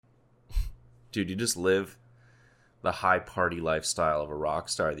Dude, you just live the high party lifestyle of a rock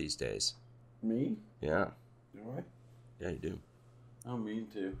star these days. Me? Yeah. Do I? Yeah, you do. I don't mean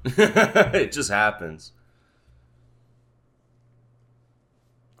to. It just happens.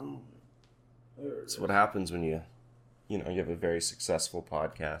 Oh. It's what happens when you have a very successful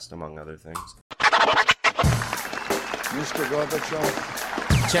podcast, among other things. Mr.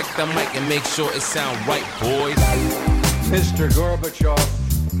 Gorbachev. Check the mic and make sure it sound right, boys. Mr. Gorbachev.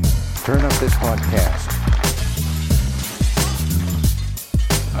 Turn up this podcast.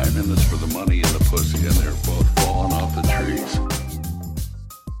 I'm in this for the money and the pussy, and they're both falling off the trees.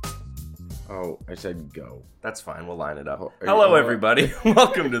 Oh, I said go. That's fine. We'll line it up. Oh, Hello, everybody.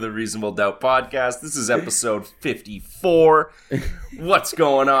 Welcome to the Reasonable Doubt Podcast. This is episode 54. What's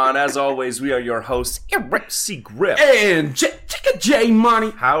going on? As always, we are your hosts, Eric C. Griff. And Chicka J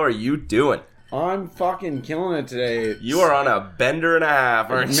Money. How are you doing? I'm fucking killing it today. You are on a bender and a half,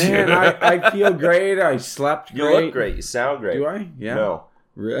 aren't you? Man, I feel great. I slept great. You look great. You sound great. Do I? Yeah. No.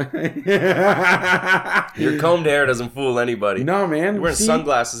 Really? Your combed hair doesn't fool anybody. No, man. You're wearing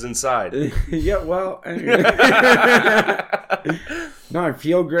sunglasses inside. Yeah, well. Anyway. No, I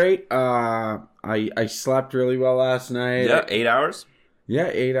feel great. I slept really well last night. Yeah, 8 hours? Yeah,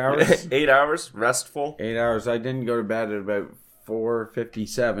 8 hours. 8 hours, restful. 8 hours. I didn't go to bed at about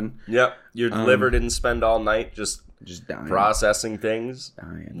 4:57. Yep. Your liver didn't spend all night just dying. Processing things.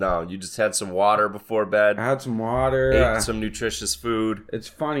 Dying. No, you just had some water before bed. I had some water. Ate some nutritious food. It's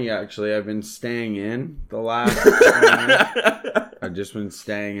funny, actually. I've been staying in the last... I've just been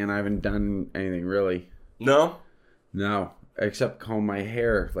staying in. I haven't done anything, really. No? No. Except comb my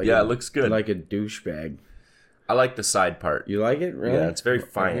hair. Like it looks good. Like a douchebag. I like the side part. You like it? Really? Yeah, it's very I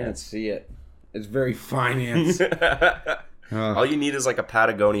can't finance. see it. It's very finance. All you need is like a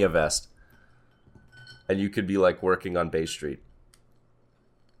Patagonia vest. And you could be like working on Bay Street.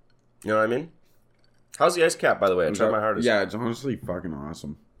 You know what I mean? How's the ice cap, by the way? I tried my hardest. Yeah, it's honestly fucking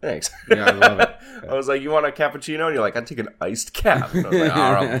awesome. Thanks. Yeah, I love it. I was like, you want a cappuccino? And you're like, I'd take an iced cap. And I was like,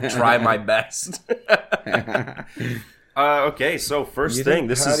 all right, I'll try my best. Okay, so first thing.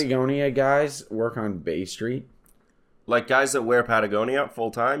 This Patagonia guys work on Bay Street? Like guys that wear Patagonia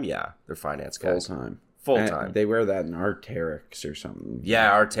full time? Yeah, they're finance guys. Full time. Full time. They wear that in Arc'teryx or something. Yeah,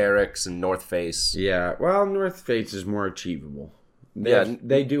 Arc'teryx and North Face. Yeah, well, North Face is more achievable.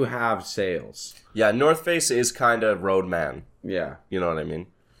 They do have sales. Yeah, North Face is kind of roadman. Yeah. You know what I mean?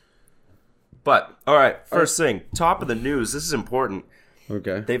 But, all right, first thing. Top of the news. This is important.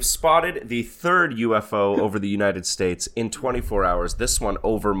 Okay. They've spotted the third UFO over the United States in 24 hours. This one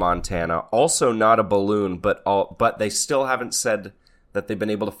over Montana. Also not a balloon, but they still haven't said that they've been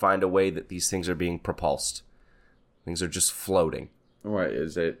able to find a way that these things are being propulsed. Things are just floating. What,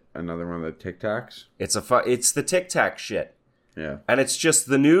 is it another one of the Tic Tacs? It's the Tic Tac shit. Yeah. And it's just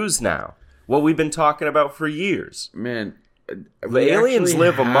the news now. What we've been talking about for years. Man, the aliens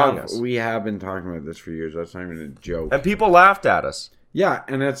live among us. We have been talking about this for years. That's not even a joke. And people laughed at us. Yeah,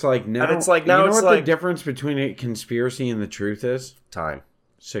 and it's like now. And it's like now you know it's what like the difference between a conspiracy and the truth is? Time.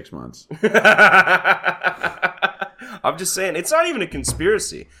 6 months. I'm just saying, it's not even a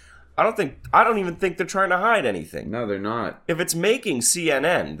conspiracy. I don't even think they're trying to hide anything. No, they're not. If it's making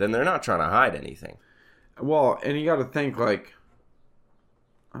CNN, then they're not trying to hide anything. Well, and you got to think like,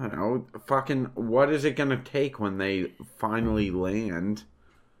 I don't know, fucking, what is it going to take when they finally land?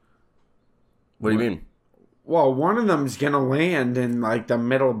 What do you mean? Well, one of them's going to land in like the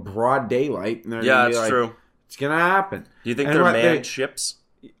middle of broad daylight. And yeah, that's true. It's going to happen. Do you think they're manned ships?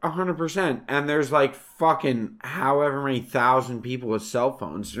 100%. And there's like fucking however many thousand people with cell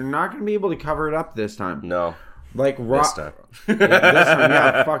phones. They're not going to be able to cover it up this time. No. Like this time. Yeah, this time,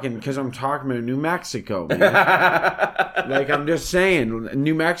 yeah, fucking, because I'm talking about New Mexico, man. Like, I'm just saying,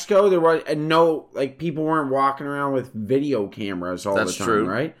 New Mexico, there was no, like, people weren't walking around with video cameras all the time, true.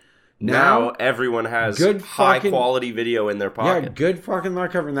 Right? Now everyone has good high-quality video in their pocket. Yeah, good fucking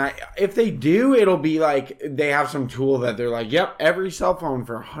luck covering that. If they do, it'll be like they have some tool that they're like, yep, every cell phone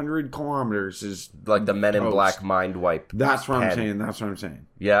for 100 kilometers is... Like the Men in Black mind wipe. That's what pen. I'm saying. That's what I'm saying.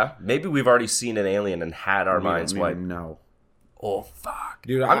 Yeah? Maybe we've already seen an alien and had our minds wiped. No. Oh, fuck.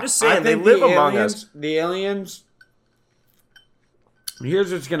 Dude, I'm just saying, they live among us. The aliens...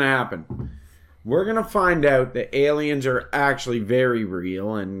 Here's what's going to happen. We're going to find out that aliens are actually very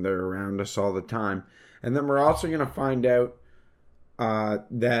real and they're around us all the time. And then we're also going to find out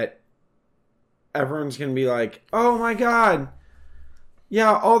that everyone's going to be like, oh my God.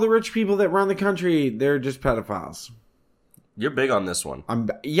 Yeah, all the rich people that run the country, they're just pedophiles. You're big on this one.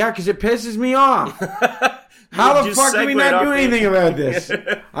 Yeah, because it pisses me off. How the fuck do we not do anything about this?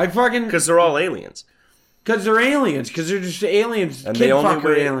 I fucking... Because they're all aliens. Because they're aliens. Because they're just aliens. And Kid the only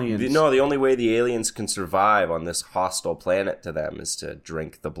fucker way, aliens. the only way the aliens can survive on this hostile planet to them is to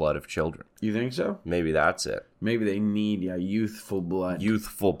drink the blood of children. You think so? Maybe that's it. Maybe they need youthful blood.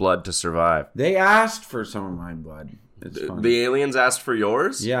 Youthful blood to survive. They asked for some of my blood. It's funny. The aliens asked for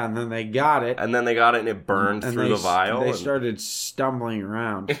yours? Yeah, and then they got it. And then they got it and it burned through the vial. They started stumbling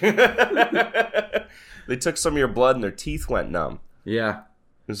around. They took some of your blood and their teeth went numb. Yeah.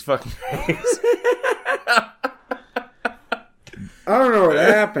 It was fucking crazy. I don't know what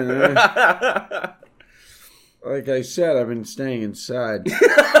happened. Like I said, I've been staying inside.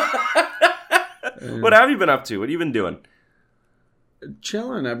 What have you been up to? What have you been doing?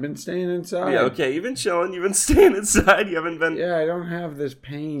 Chilling. I've been staying inside. Yeah, okay. You've been chilling. You've been staying inside. You haven't been... Yeah, I don't have this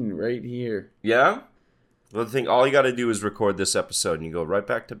pain right here. Yeah? Well, the thing, all you got to do is record this episode and you go right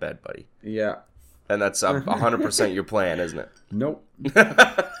back to bed, buddy. Yeah. And that's 100% your plan, isn't it? Nope.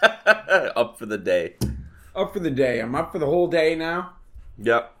 Up for the day. Up for the day. I'm up for the whole day now.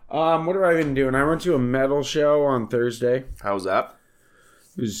 Yep. What have I been doing? I went to a metal show on Thursday. How was that?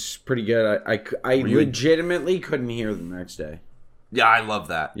 It was pretty good. I legitimately couldn't hear the next day. Yeah, I love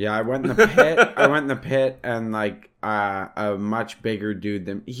that. Yeah, I went in the pit. I went in the pit, and like a much bigger dude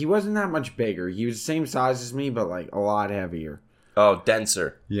than he wasn't that much bigger. He was the same size as me, but like a lot heavier. Oh,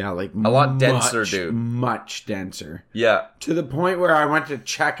 denser. Yeah, like a lot denser, dude. Much denser. Yeah. To the point where I went to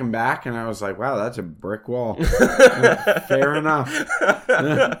check him back, and I was like, "Wow, that's a brick wall." Fair enough.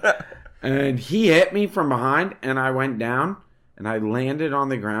 And he hit me from behind, and I went down, and I landed on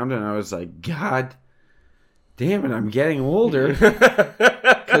the ground, and I was like, "God damn it, I'm getting older."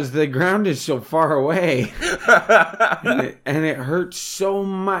 Because the ground is so far away. and it hurts so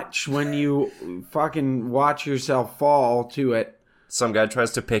much when you fucking watch yourself fall to it. Some guy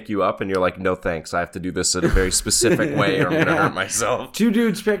tries to pick you up and you're like, no thanks, I have to do this in a very specific way or I'm going to hurt myself. 2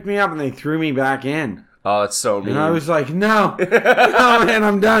 dudes picked me up and they threw me back in. Oh, it's so mean. And I was like, no, man,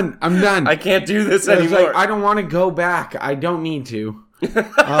 I'm done. I can't do this I was anymore. like, I don't want to go back. I don't need to.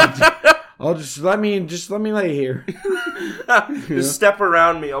 I'll just let me lay here. Just step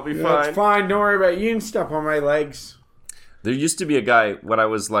around me. I'll be fine. It's fine. Don't worry about it. You can step on my legs. There used to be a guy when I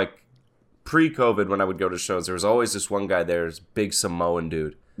was like pre-COVID when I would go to shows. There was always this one guy there, this big Samoan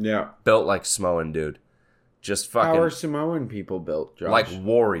dude. Yeah. Built like Samoan dude. Just fucking. How are Samoan people built, Josh? Like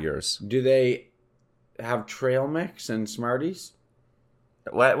warriors. Do they have trail mix and Smarties?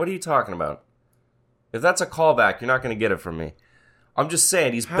 What are you talking about? If that's a callback, you're not going to get it from me. I'm just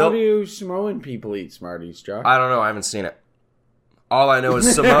saying he's How built. How do Samoan people eat Smarties, Josh? I don't know. I haven't seen it. All I know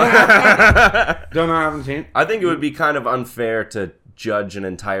is Samoan. Don't know. I haven't seen it. I think it would be kind of unfair to judge an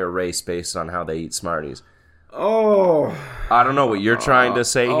entire race based on how they eat Smarties. Oh. I don't know what you're trying to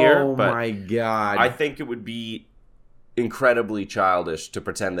say here, but oh my God. I think it would be incredibly childish to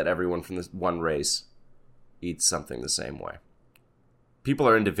pretend that everyone from this one race eats something the same way. People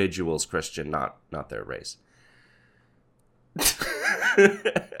are individuals, Christian, not their race.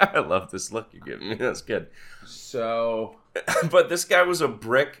 I love this look you're giving me. That's good. So, but this guy was a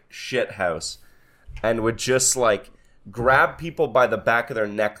brick shit house and would just like grab people by the back of their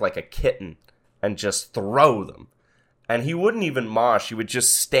neck like a kitten and just throw them. And he wouldn't even mosh. He would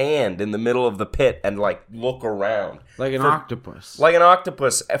just stand in the middle of the pit and like look around. Like an octopus. Like an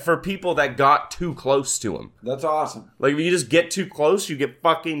octopus for people that got too close to him. That's awesome. Like if you just get too close, you get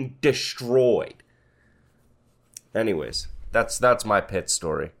fucking destroyed. Anyways, that's my pit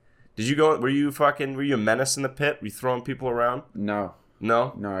story. Did you go? Were you a menace in the pit? Were you throwing people around? No.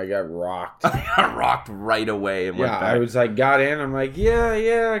 No? No, I got rocked. I got rocked right away and went back. I was like, got in. I'm like,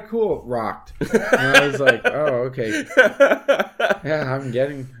 yeah, cool. Rocked. And I was like, oh, okay. Yeah, I'm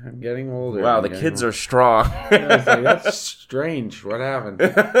getting older. Wow, the kids are strong. I was like, that's strange. What happened?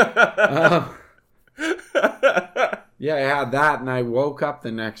 Yeah, I had that, and I woke up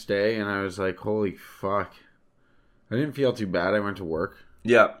the next day, and I was like, holy fuck. I didn't feel too bad. I went to work.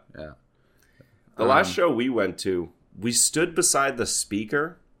 Yeah. Yeah. The last show we went to, we stood beside the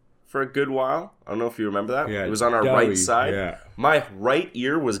speaker for a good while. I don't know if you remember that. Yeah, it was on our dummy, right side. yeah. My right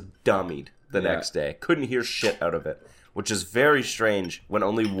ear was dummied the next day. Couldn't hear shit out of it, which is very strange when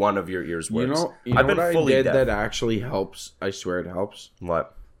only one of your ears works. You know I've been what fully I did deaf. that actually helps? I swear it helps.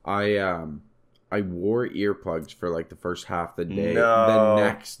 What? I wore earplugs for like the first half of the day. No. The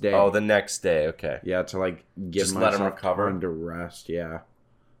next day. Oh, the next day. Okay. Yeah, to like give Just let 'em myself recover? time to rest. Yeah,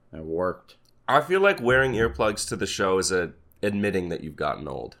 it worked. I feel like wearing earplugs to the show is admitting that you've gotten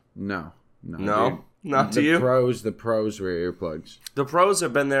old. No, No? dude. Not to the you? The pros wear earplugs. The pros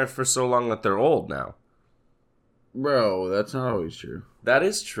have been there for so long that they're old now. Bro, that's not always true. That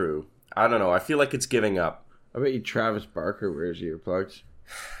is true. I don't know. I feel like it's giving up. I bet you Travis Barker wears earplugs.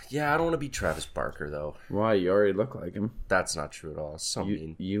 Yeah, I don't want to be Travis Barker, though. Why? You already look like him. That's not true at all. It's so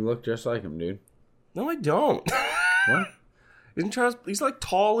mean. You look just like him, dude. No, I don't. What? Isn't Travis... He's like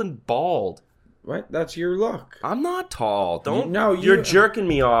tall and bald. What? That's your look. I'm not tall. Don't... No, You're jerking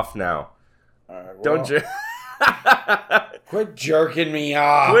me off now. Don't jerk... Quit jerking me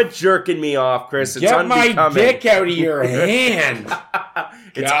off. Quit jerking me off, Chris. It's Get unbecoming. my dick out of your hand.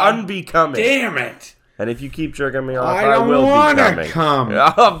 It's God unbecoming. Damn it. And if you keep jerking me off, I I don't will want be to coming. come.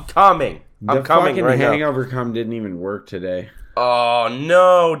 I'm coming. I'm The coming fucking right now. hangover cum didn't even work today. Oh,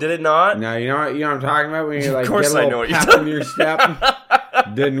 no. Did it not? No, you know what I'm talking about? When you like Of course get a I know little what you're pep in your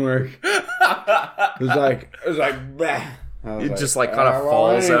step. Didn't work. It was like bleh. I was It just like kind of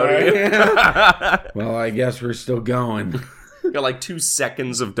falls out of anyway. you. Well, I guess we're still going. You got like 2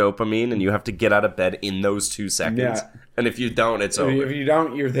 seconds of dopamine and you have to get out of bed in those 2 seconds. Yeah. And if you don't, it's over. If you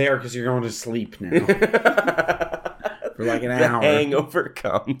don't, you're there because you're going to sleep now. For like an The hour. hangover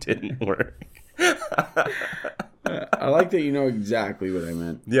cum didn't work. I like that you know exactly what I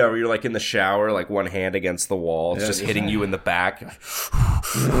meant. Yeah, where you're like in the shower, like one hand against the wall. It's just hitting you in the back.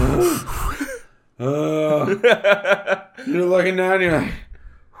 You're looking down, you're like,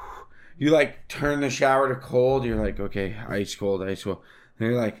 you like turn the shower to cold. You're like, okay, ice cold, ice cold. And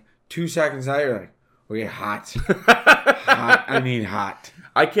you're like, 2 seconds later, you're like, okay, hot. Hot. I need hot.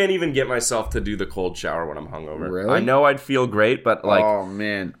 I can't even get myself to do the cold shower when I'm hungover. Really? I know I'd feel great, but like oh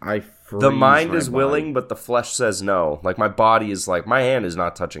man, the mind my is body. willing, but the flesh says no. Like my body is like, my hand is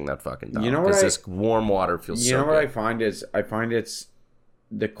not touching that fucking dog. You know what because I- this warm water feels You so know what good. I find it's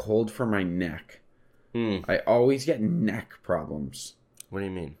the cold for my neck. Hmm. I always get neck problems. What do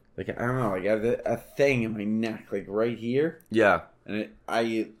you mean? Like I don't know, like I have a thing in my neck, like right here. Yeah. And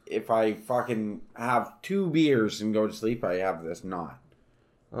if I fucking have 2 beers and go to sleep, I have this knot.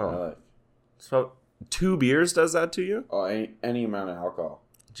 Oh. So 2 beers does that to you? Any amount of alcohol.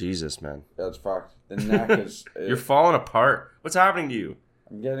 Jesus, man. That's fucked. The neck is. You're falling apart. What's happening to you?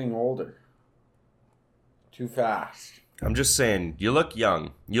 I'm getting older. Too fast. I'm just saying, you look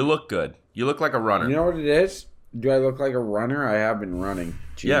young. You look good. You look like a runner. You know what it is? Do I look like a runner? I have been running.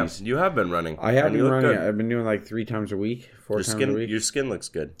 Jeez. Yeah, you have been running. I have And you been look running. good. I've been doing like 3 times a week, 4 Your times a week. Your skin looks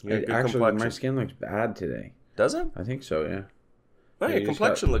good. You got good Actually, complexion. my skin looks bad today. Does it? I think so, yeah. No, Yeah, your you just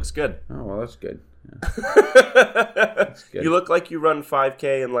complexion looks good. Oh, well, that's good. Yeah. good. You look like you run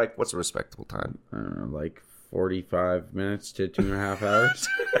 5K in like, what's a respectable time? I don't know, like 45 minutes to 2.5 hours.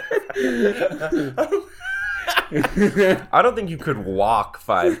 I don't think you could walk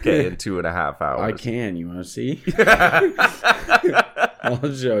 5K in 2.5 hours. I can. You want to see?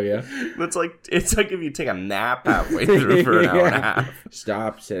 I'll show you. It's like if you take a nap halfway through for an hour and a half.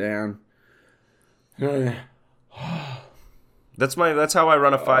 Stop. Sit down. That's how I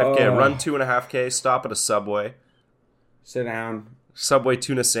run a 5K. I run 2.5K, stop at a Subway. Sit down. Subway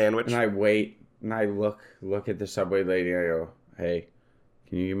tuna sandwich. And I wait. And I look at the Subway lady. I go, hey,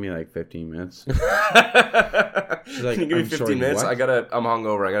 can you give me like 15 minutes? She's like, Can you give me "I'm 15 sorry, minutes? what?" I'm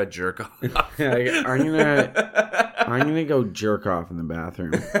hungover. I gotta jerk off. I'm gonna go jerk off in the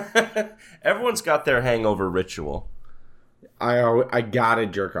bathroom. Everyone's got their hangover ritual. I gotta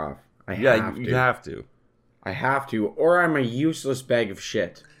jerk off. You have to. I have to, or I'm a useless bag of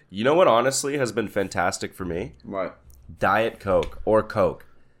shit. You know what honestly has been fantastic for me? What? Diet Coke or Coke.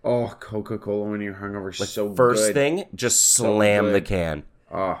 Oh, Coca-Cola when you're hungover, Like so first good. thing, just slam good. the can.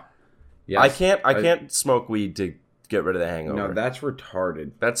 Oh, yes. I can't smoke weed to get rid of the hangover. No, that's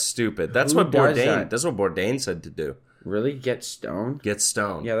retarded. That's stupid. That's Who what does Bourdain. that? That's what Bourdain said to do. Really? Get stoned? Get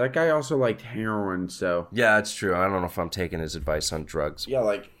stoned. Yeah, that guy also liked heroin, so... Yeah, it's true. I don't know if I'm taking his advice on drugs. Yeah,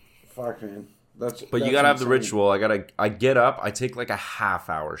 like, fuck, man. But you gotta have the ritual. I get up, I take like a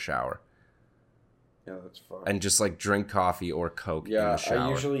half-hour shower. Yeah, that's fucked. And just like drink coffee or Coke in the shower. I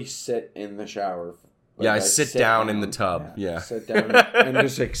usually sit in the shower. Like, I sit down in the tub. Yeah. Sit down and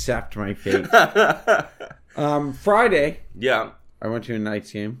just accept my fate. Friday, Yeah. I went to a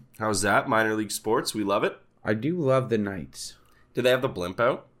Knights game. How's that? Minor league sports. We love it. I do love the Knights. Do they have the blimp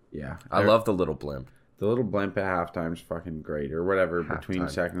out? Yeah. I love the little blimp. The little blimp at halftime's fucking great, or whatever, between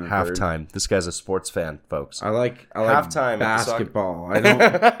second and third. Halftime. This guy's a sports fan, folks. I like Halftime at the soccer- basketball.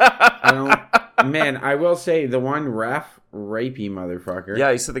 I don't. Man, I will say the one ref, rapey motherfucker. Yeah,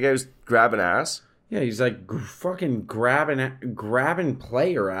 you said the guy was grabbing ass. Yeah, he's like fucking grabbing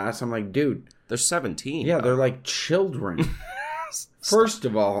player ass. I'm like, dude. They're 17. Yeah, they're like children. First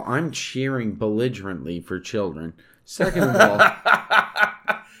of all, I'm cheering belligerently for children. Second of all,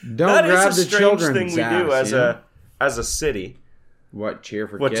 don't That grab is a the strange children's thing we do ass, as a city. What, cheer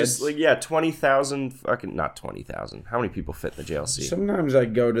for What, kids? just like, yeah, 20,000 fucking, not 20,000. How many people fit in the JLC? Sometimes I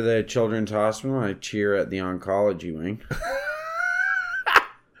go to the children's hospital and I cheer at the oncology wing.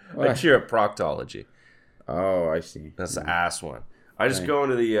 What? I cheer at proctology. Oh, I see. That's the ass one. I just go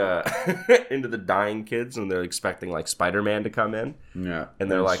into the into the dying kids, and they're expecting like Spider-Man to come in. Yeah.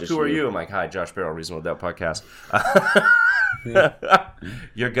 And they're That's like, just "Who are you?" I'm like, "Hi, Josh Barrow, Reasonable Doubt Podcast."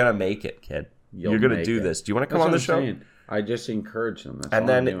 You're gonna make it, kid. You're gonna do this. Do you want to come on the show? Saying. I just encourage them. That's And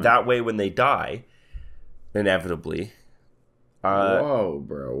all I'm then doing. that way, when they die, inevitably, whoa,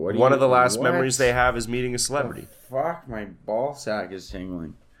 bro! one of the last memories they have is meeting a celebrity. Fuck, my ball sack is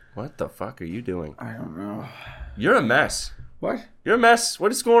tingling. What the fuck are you doing? I don't know. You're a mess. What? You're a mess.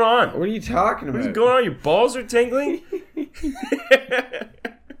 What is going on? What are you talking about? What is going on? Your balls are tingling?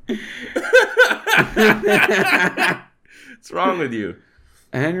 What's wrong with you?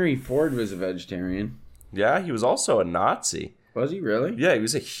 Henry Ford was a vegetarian. Yeah, he was also a Nazi. Was he really? Yeah, he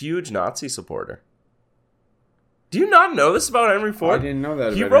was a huge Nazi supporter. Do you not know this about Henry Ford? I didn't know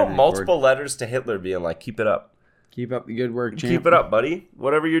that He about wrote Henry multiple Ford. letters to Hitler being like, keep it up. Keep up the good work, champ. Keep it up, buddy.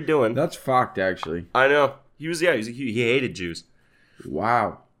 Whatever you're doing. That's fucked, actually. I know. He hated Jews.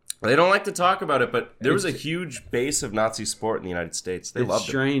 Wow. They don't like to talk about it, but there was a huge base of Nazi support in the United States. They It's loved it.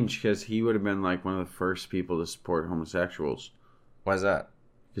 strange because he would have been like one of the first people to support homosexuals. Why is that?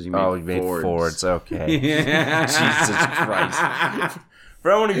 Because he made Fords. Okay. Jesus Christ. For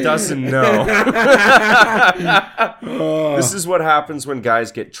everyone who doesn't know, this is what happens when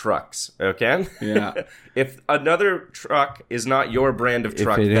guys get trucks, okay? Yeah. If another truck is not your brand of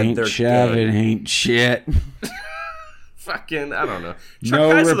truck, if it then ain't they're Chev, gay. it ain't shit. Fucking, I don't know. Truck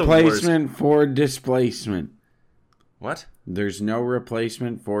No guys are the worst. replacement for displacement. What? There's no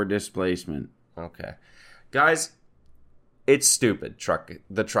replacement for displacement. Okay. Guys, it's stupid,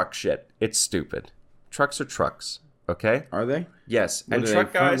 the truck shit. It's stupid. Trucks are trucks, okay? Are they? Yes. What And are they,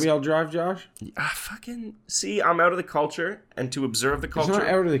 truck guys... front-wheel drive, Josh? fucking... See, I'm out of the culture, and to observe the It's culture... not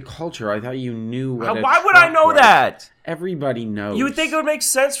out of the culture. I thought you knew what a Why would I truck know was. that? Everybody knows. You would think it would make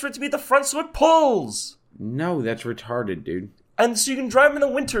sense for it to be at the front so it pulls. No, that's retarded, dude. And so you can drive them in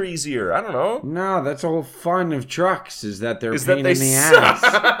the winter easier. I don't know. No, that's the whole fun of trucks is that they're Is pain that they in the ass.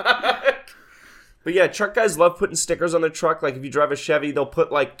 suck. But yeah, truck guys love putting stickers on their truck. Like if you drive a Chevy, they'll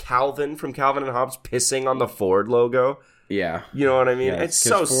put like Calvin from Calvin and Hobbes pissing on the Ford logo. Yeah. You know what I mean? Yeah, it's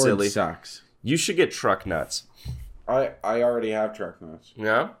 'cause so Ford silly. Sucks. You should get truck nuts. I already have truck nuts.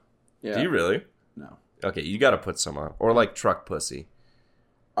 Yeah? Yeah. Do you really? No. Okay, you gotta put some on. Or like truck pussy.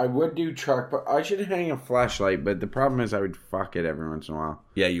 I would do truck, but I should hang a flashlight. But the problem is, I would fuck it every once in a while.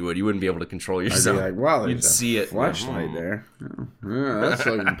 Yeah, you would. You wouldn't be able to control I'd be yourself. like, "Wow, there's You'd a see it. flashlight there. Oh, yeah, that's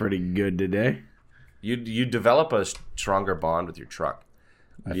looking pretty good today." You develop a stronger bond with your truck.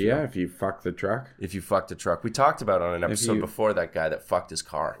 Yeah, if you fuck the truck. If you fucked a truck. We talked about on an episode you- before that guy that fucked his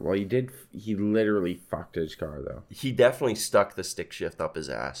car. Well, he did. He literally fucked his car, though. He definitely stuck the stick shift up his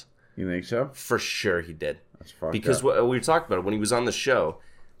ass. You think so? For sure he did. That's fucked Because up. what we were talking about it, when he was on the show,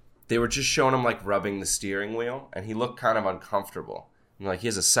 they were just showing him like rubbing the steering wheel, and he looked kind of uncomfortable. And like he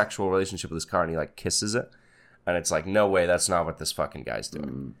has a sexual relationship with his car, and he like kisses it, and it's like, no way, that's not what this fucking guy's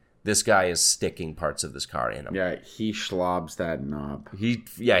doing. This guy is sticking parts of this car in him. Yeah, he schlobs that knob. He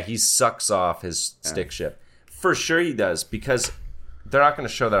sucks off his stick shift. For sure he does, because they're not going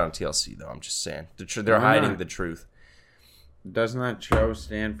to show that on TLC though. I'm just saying they're Why hiding not? the truth. Doesn't that show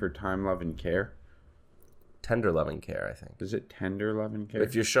stand for time, love, and care? Tender loving care, I think. Is it tender love and care?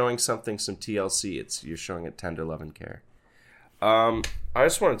 If you're showing something some TLC, you're showing it tender love and care. I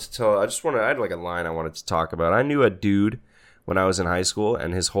had like a line I wanted to talk about. I knew a dude when I was in high school,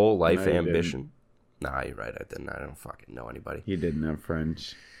 and his whole life No, you ambition. Nah, you're right. I didn't. I don't fucking know anybody. He didn't have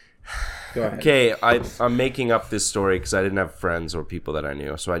friends. Go ahead. Okay, I'm making up this story because I didn't have friends or people that I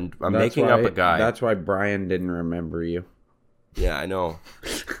knew. So I'm That's making why- up a guy. That's why Brian didn't remember you. Yeah, I know.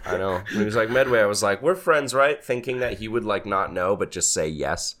 When he was like, Medway, I was like, we're friends, right? Thinking that he would like not know, but just say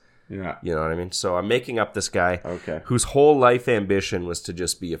yes. Yeah. You know what I mean? So I'm making up this guy Okay. whose whole life ambition was to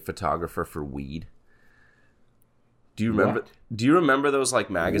just be a photographer for weed. Do you remember? What? Do you remember those like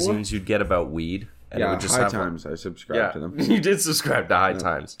magazines you'd get about weed? And it Yeah, would just High have, Times. I subscribe to them. you did subscribe to High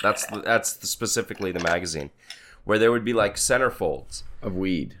Times. That's specifically the magazine where there would be like centerfolds Of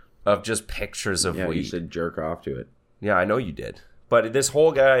weed. of just pictures of Yeah, you weed. should jerk off to it. Yeah, I know you did. But this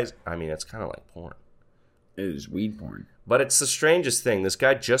whole guy's, I mean, it's kind of like porn. It is weed porn. But it's the strangest thing. This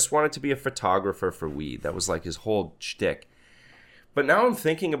guy just wanted to be a photographer for weed. That was like his whole shtick. But now I'm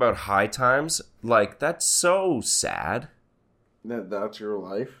thinking about High Times. Like, that's so sad That's your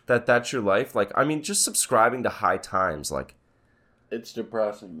life? that that's your life. Like, I mean, just subscribing to High Times, like, It's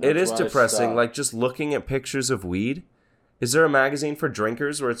depressing. it is depressing. Like, just looking at pictures of weed. Is there a magazine for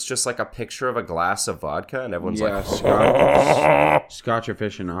drinkers where it's just like a picture of a glass of vodka and everyone's yeah, like, Scotch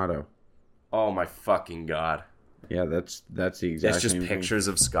aficionado. oh my fucking God. Yeah, that's the exact It's just same pictures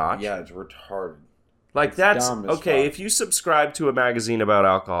of scotch. thing. Yeah, it's retarded. Like It's that's dumb as okay. fuck. If you subscribe to a magazine about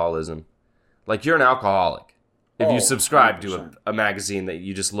alcoholism, like you're an alcoholic. If you subscribe to 100%. a magazine that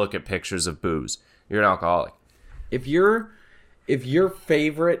you just look at pictures of booze, you're an alcoholic. If your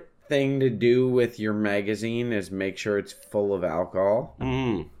favorite thing to do with your magazine is make sure it's full of alcohol,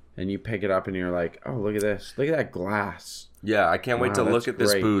 and you pick it up and you're like, oh, look at this. Look at that glass. Yeah, I can't wait Wow, to look that's at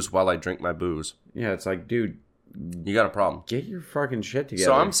this great. booze while I drink my booze. Yeah, it's like, dude, You got a problem. get your fucking shit together.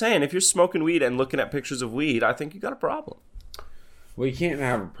 So I'm saying, if you're smoking weed and looking at pictures of weed, I think you got a problem. Well, you can't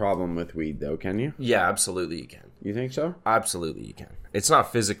have a problem with weed, though, can you? Yeah, absolutely you can. You think so? Absolutely you can. It's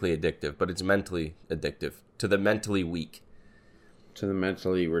not physically addictive, but it's mentally addictive to the mentally weak. To the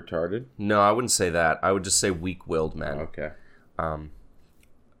mentally retarded? No, I wouldn't say that. I would just say weak-willed men. Okay. I'm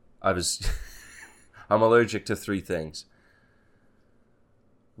allergic to 3 things.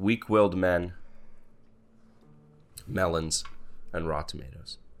 Weak-willed men, melons, and raw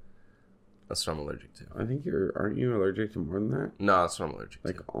tomatoes. That's what I'm allergic to. I think aren't you allergic to more than that? No, that's what I'm allergic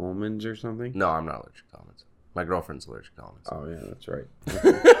Like to. almonds or something? No, I'm not allergic to almonds. My girlfriend's allergic to almonds. Oh, yeah, that's right.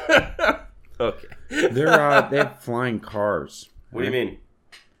 Okay. They have flying cars. What do you mean?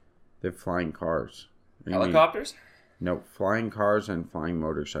 They have flying cars. What do you mean? Helicopters? No, flying cars and flying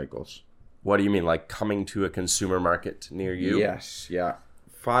motorcycles. What do you mean, like coming to a consumer market near you? Yes, yeah.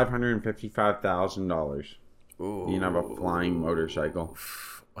 $555,000. You can have a flying motorcycle.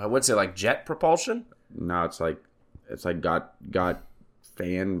 I would say like jet propulsion. No, it's like got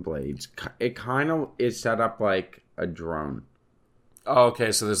fan blades. It kind of is set up like a drone. Oh,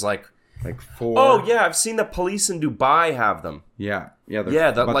 okay, so there's like... Like 4. Oh, yeah, I've seen the police in Dubai have them. Yeah. Yeah,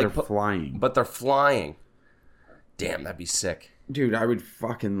 but like, they're flying. But they're flying. Damn, that'd be sick. Dude, I would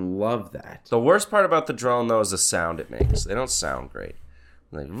fucking love that. The worst part about the drone, though, is the sound it makes. They don't sound great.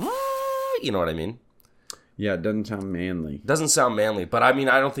 Like, you know what I mean? Yeah, it doesn't sound manly. It doesn't sound manly, but I mean,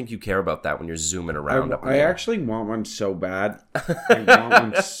 I don't think you care about that when you're zooming around. up in I the air. actually want one so bad. I want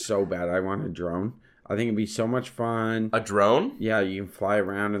one so bad. I want a drone. I think it'd be so much fun. A drone? Yeah, you can fly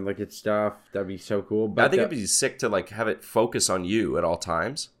around and look at stuff. That'd be so cool. But I think it'd be sick to like have it focus on you at all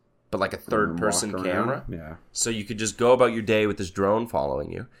times, but like a third-person walk camera. around. Yeah. So you could just go about your day with this drone following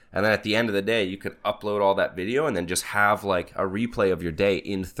you, and then at the end of the day, you could upload all that video and then just have like a replay of your day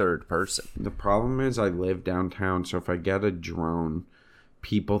in third person. The problem is I live downtown, so if I get a drone,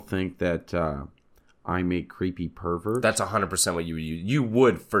 people think that I'm a creepy pervert. That's 100% what you would use. You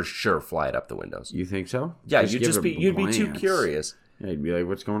would for sure fly it up the windows. You think so? Yeah, give you'd be a too glance. curious. Yeah, you'd be like,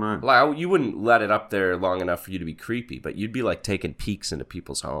 what's going on? Like you wouldn't let it up there long enough for you to be creepy, but you'd be like taking peeks into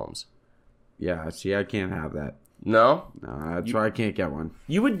people's homes. Yeah, see, I can't have that. No? No, that's why I can't get one.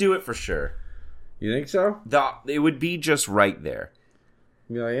 You would do it for sure. You think so? It would be just right there.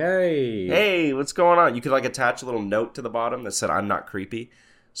 You'd be like, hey. Hey, what's going on? You could like attach a little note to the bottom that said, I'm not creepy.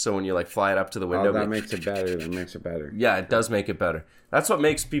 So when you like fly it up to the window... Oh, that makes it better. That makes it better. Yeah, it does make it better. That's what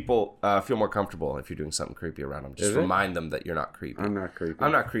makes people feel more comfortable if you're doing something creepy around them. Just Is it? remind them that you're not creepy. I'm not creepy.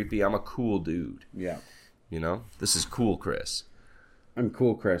 I'm not creepy. I'm a cool dude. Yeah. You know? This is cool, Chris. I'm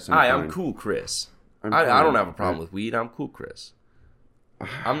cool, Chris. Hi, fine. I'm cool, Chris. I'm I fine. don't have a problem with weed. I'm cool, Chris.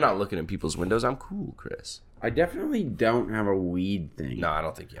 I'm not looking in people's windows. I'm cool, Chris. I definitely don't have a weed thing. No, I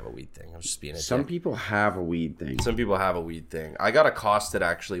don't think you have a weed thing. I'm just being a Some dick. people have a weed thing. Some people have a weed thing. I got accosted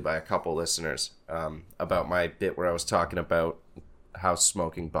actually by a couple listeners about my bit where I was talking about how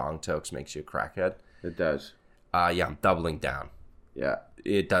smoking bong tokes makes you a crackhead. It does. Yeah, I'm doubling down. Yeah.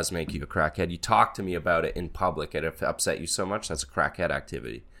 It does make you a crackhead. You talk to me about it in public, and if it upset you so much, that's a crackhead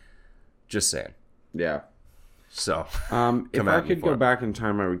activity. Just saying. Yeah. So, If come I at me could for go it. back in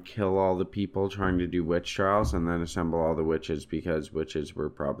time, I would kill all the people trying to do witch trials and then assemble all the witches because witches were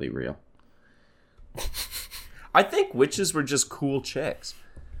probably real. I think witches were just cool chicks.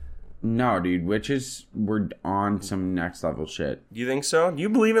 No, dude, witches were on some next level shit. Do you think so? Do you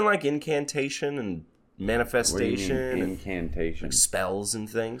believe in like incantation and manifestation What do you mean, and incantation? like spells and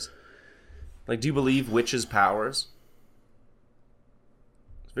things? Like, do you believe witches' powers?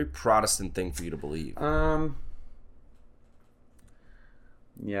 It's a very Protestant thing for you to believe.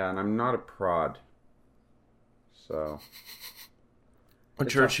 Yeah, and I'm not a prod. So, What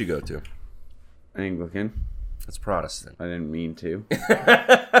church you go to? Anglican. That's Protestant. I didn't mean to.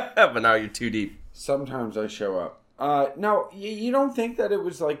 But now you're too deep. Sometimes I show up. No, you don't think that it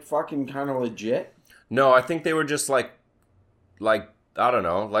was like fucking kind of legit? No, I think they were just like I don't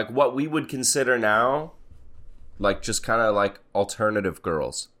know, like what we would consider now, like just kind of like alternative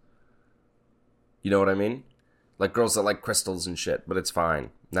girls. You know what I mean? Like girls that like crystals and shit, but it's fine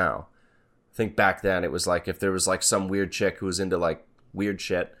now. I think back then it was like if there was like some weird chick who was into like weird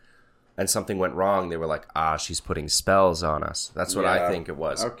shit and something went wrong, they were like, she's putting spells on us. That's what I think it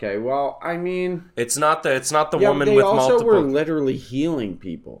was. Okay, well, I mean, It's not the yeah, woman they with also multiple. were literally healing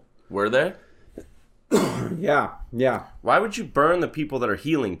people. Were they? Yeah. Why would you burn the people that are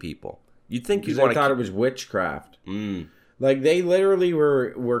healing people? You'd think you'd Because want I to. thought it was witchcraft. Like, they literally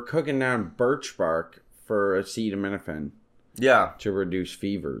were cooking down birch bark for acetaminophen Yeah, to reduce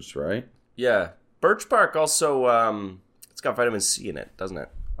fevers, right? yeah. Birch bark also, it's got vitamin C in it, doesn't it?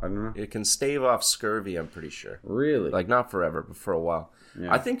 I don't know. It can stave off scurvy, I'm pretty sure. Really? Like, not forever, but for a while.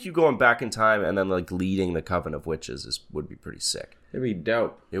 Yeah. I think you going back in time and then, like, leading the Coven of Witches would be pretty sick. It'd be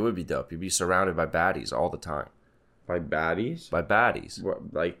dope. It would be dope. You'd be surrounded by baddies all the time. By baddies? By baddies.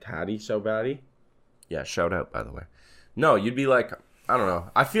 What, like Tatty so baddie? Yeah, shout out, by the way. No, you'd be like, I don't know.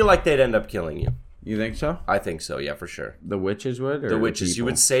 I feel like they'd end up killing you. You think so? I think so, yeah, for sure. The witches would? Or The witches. You people?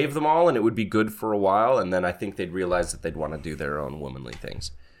 would save them all and it would be good for a while, and then I think they'd realize that they'd want to do their own womanly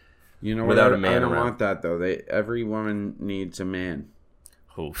things. You know without what? a man I don't around. want that, though. Every woman needs a man.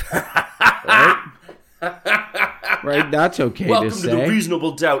 Who? Right? Right? That's okay Welcome to to say. the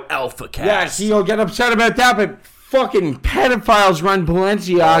Reasonable Doubt Alpha Cast. Yeah, see, you'll get upset about that, but fucking pedophiles run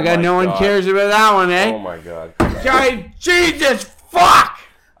Balenciaga. Oh my No one God. cares about that one, eh? Oh my god. Guy, Jesus, fuck!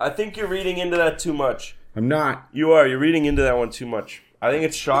 I think you're reading into that too much. I'm not. You are. You're reading into that one too much. I think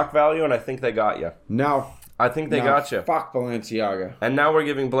it's shock value, and I think they got you. No. I think they No, got you. Fuck Balenciaga. And now we're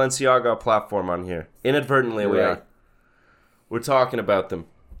giving Balenciaga a platform on here. Inadvertently, we Right. are. We're talking about them.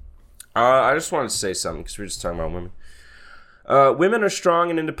 I just wanted to say something because we were just talking about women. Women are strong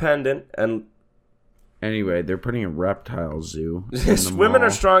and independent, and Anyway, they're putting a reptile zoo. in the women mall.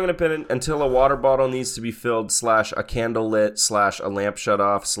 are strong and independent until a water bottle needs to be filled, / a candle lit, / a lamp shut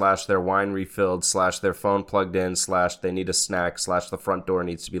off, / their wine refilled, / their phone plugged in, / they need a snack, / the front door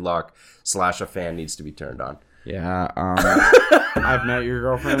needs to be locked, / a fan needs to be turned on. Yeah, I've met your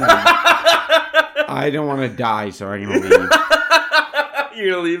girlfriend. I don't want to die, so I'm going to leave. You're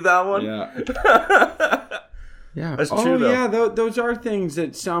gonna leave that one? Yeah. Yeah. That's true, though. Yeah, those are things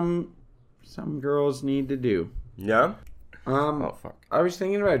that some girls need to do. Yeah? Oh, fuck. I was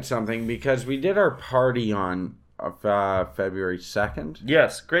thinking about something because we did our party on February 2nd.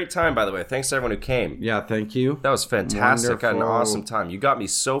 Yes, great time, by the way. Thanks to everyone who came. Yeah, thank you. That was fantastic. I had an Wonderful. awesome time. You got me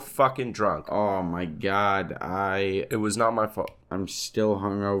so fucking drunk. Oh my god, It was not my fault. I'm still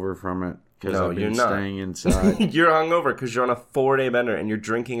hungover from it because No, I've you're been not. staying inside. You're hungover because you're on a 4-day bender and you're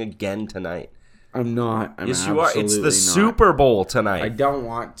drinking again tonight. I'm not. I'm Yes, you are. It's the absolutely not. Super Bowl I tonight. don't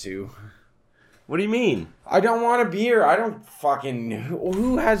want to. What do you mean? I don't want a beer. I don't fucking.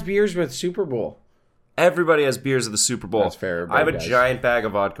 Who has beers with Super Bowl? Everybody has beers at the Super Bowl. That's fair, I have a guys. giant bag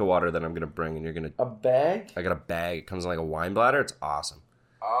of vodka water that I'm going to bring, and you're going to... A bag? I got a bag. It comes in like a wine bladder. It's awesome.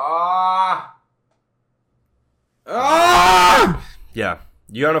 Ah! Yeah.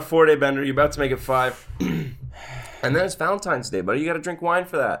 You're on a 4-day bender. You're about to make it 5. And then it's Valentine's Day, buddy. You got to drink wine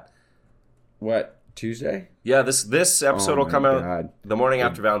for that. What? Tuesday? Yeah, this episode Oh will my come out God. the morning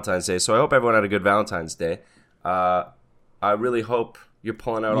after Valentine's Day, so I hope everyone had a good Valentine's Day. I really hope you're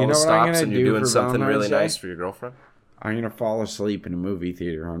pulling out all know the what I'm stops gonna and you're do doing for something really Valentine's Day? nice for your girlfriend. I'm gonna fall asleep in a movie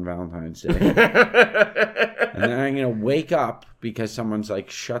theater on Valentine's Day. And then I'm gonna wake up because someone's like,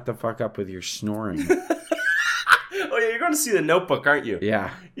 shut the fuck up with your snoring. Oh yeah, you're going to see The Notebook, aren't you?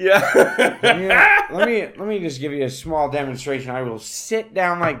 Yeah. Yeah. Let me just give you a small demonstration. I will sit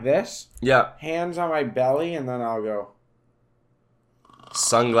down like this, Yeah. hands on my belly, and then I'll go.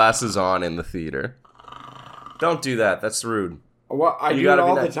 Sunglasses on in the theater. Don't do that. That's rude. Well, I You do it gotta be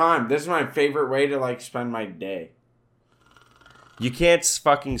all the nice. time. This is my favorite way to like spend my day. You can't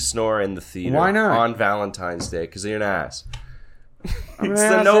fucking snore in the theater. Why not? On Valentine's Day, because you're an ass. I'm It's an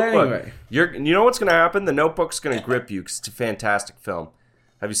The ass Notebook. anyway. You know what's going to happen? The Notebook's going to grip you because it's a fantastic film.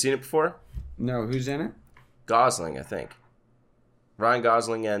 Have you seen it before? No, who's in it? Gosling, I think. Ryan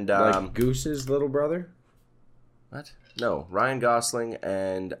Gosling and Like Goose's little brother? what? No, Ryan Gosling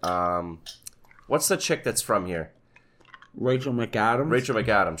and what's the chick that's from here? Rachel McAdams? Rachel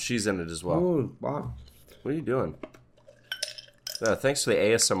McAdams. She's in it as well. Oh, wow. What are you doing? Thanks for the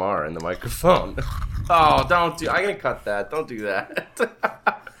ASMR and the microphone. Oh, don't do. I'm gonna cut that. Don't do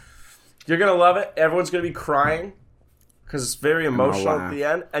that. You're gonna love it. Everyone's gonna be crying because it's very emotional at the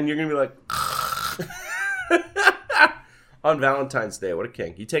end, and you're gonna be like, on Valentine's Day. What a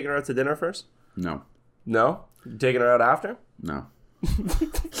king! You taking her out to dinner first? No. No. You taking her out after? No.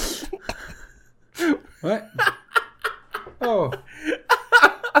 What? Oh.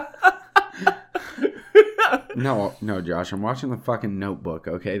 No, Josh. I'm watching the fucking Notebook,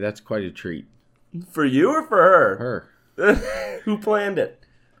 okay? That's quite a treat. For you or for her? Her. Who planned it?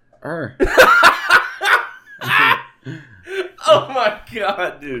 Her. Oh my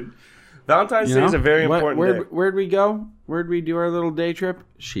god, dude. Valentine's Day is a very important day. Where'd we go? Where'd we do our little day trip?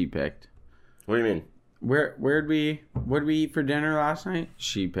 She picked. What do you mean? What did we eat for dinner last night?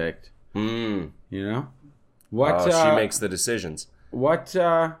 She picked. Mm. You know? What she makes the decisions. What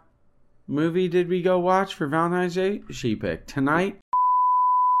movie did we go watch for Valentine's Day? She picked. Tonight?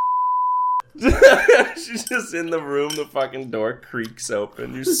 She's just in the room, the fucking door creaks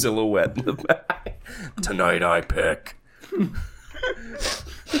open, your silhouette in the back. Tonight I pick.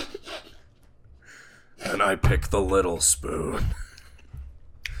 And I pick the little spoon.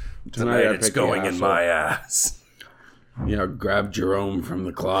 Tonight it's going in my ass. Yeah, grab Jerome from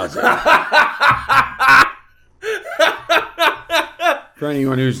the closet. For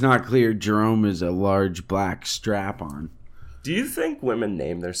anyone who's not clear, Jerome is a large black strap-on. Do you think women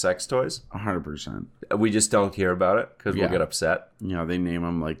name their sex toys? 100%. We just don't hear about it because we'll get upset. You know, they name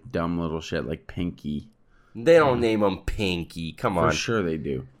them like dumb little shit like Pinky. They don't name them Pinky. Come on. For sure they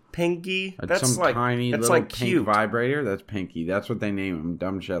do. Pinky? That's some like tiny that's little like pink cute. vibrator. That's Pinky. That's what they name them.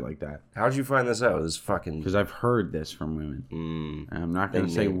 Dumb shit like that. How'd you find this out? This fucking... Because I've heard this from women. I'm not going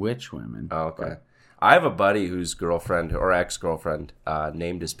to say which women. Oh, okay. I have a buddy whose girlfriend or ex-girlfriend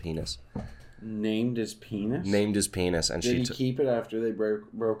named his penis. Named his penis? Named his penis. And Did he keep it after they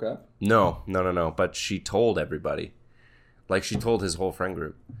broke up? No. But she told everybody. Like, she told his whole friend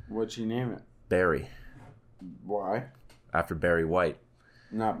group. What'd she name it? Barry. Why? After Barry White.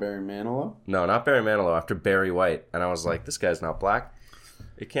 Not Barry Manilow? No, not Barry Manilow. After Barry White. And I was like, this guy's not black.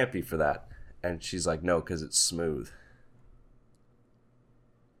 It can't be for that. And she's like, no, because it's smooth.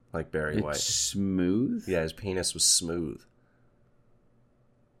 Like Barry White. Smooth? Yeah, his penis was smooth.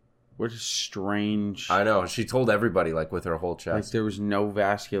 What a strange... I know. She told everybody, like, with her whole chest. Like, there was no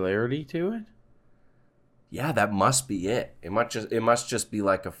vascularity to it? Yeah, that must be it. It must just be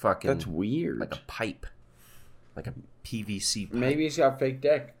like a fucking... That's weird. Like a pipe. Like a PVC pipe. Maybe he's got fake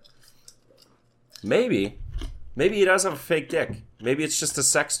dick. Maybe. Maybe he does have a fake dick. Maybe it's just a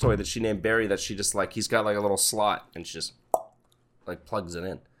sex toy that she named Barry that she just, like, he's got, like, a little slot and she just, like, plugs it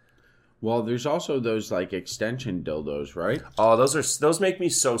in. Well, there's also those, like, extension dildos, right? Oh, those make me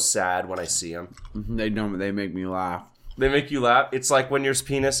so sad when I see them. They don't. They make me laugh. They make you laugh. It's like when your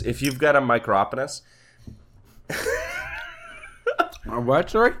penis, if you've got a micropenis. What,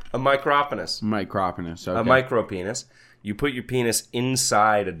 sorry? A micropenis. Micropenis, okay. A micropenis. You put your penis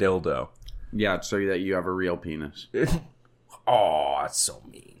inside a dildo. Yeah, so that you have a real penis. Oh, that's so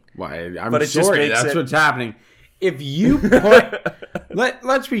mean. Why? I'm But it just sorry, makes that's it- what's happening. If you put...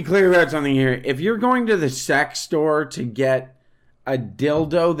 let's be clear about something here. If you're going to the sex store to get a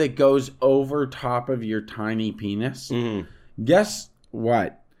dildo that goes over top of your tiny penis, guess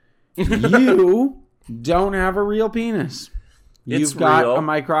what? You don't have a real penis. You've got real. a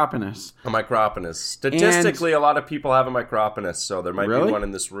micropenis. A micropenis. Statistically, a lot of people have a micropenis, so there might be Really? one in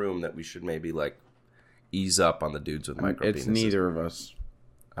this room that we should maybe, like, ease up on the dudes with micropenises. It's neither of us.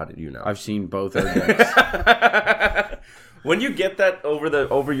 How did you know? I've seen both our dicks. When you get that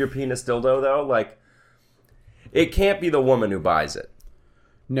over your penis dildo, though, like, it can't be the woman who buys it.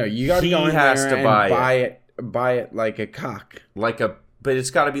 No, you got to He go in has there to and buy it like a cock. But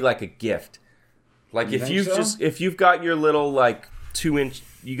it's got to be like a gift. Like You think so? if you've got your little like 2-inch,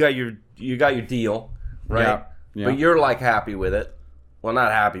 you got your deal, right? Yeah. But you're like happy with it. Well,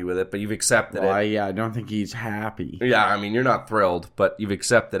 not happy with it, but you've accepted it. I don't think he's happy. Yeah, I mean, you're not thrilled, but you've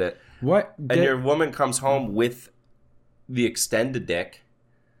accepted it. What? And your woman comes home with the extended dick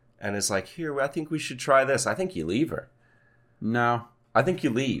and is like, here, I think we should try this. I think you leave her. No. I think you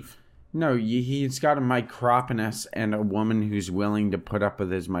leave. No, he's got a micropenis and a woman who's willing to put up with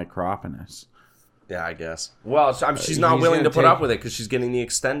his micropenis. Yeah, I guess. Well, she's not He's willing to gonna put take- up with it because she's getting the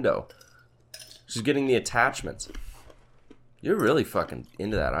extendo. She's getting the attachments. You're really fucking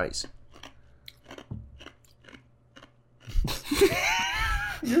into that ice.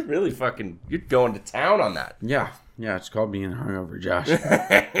 You're really fucking... You're going to town on that. Yeah, it's called being hungover, Josh.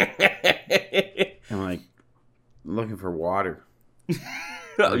 I'm like looking for water.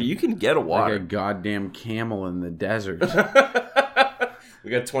 Oh, you can get a water. Like a goddamn camel in the desert. We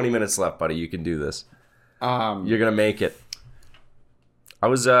got 20 minutes left, buddy. You can do this. Um, You're gonna make it. I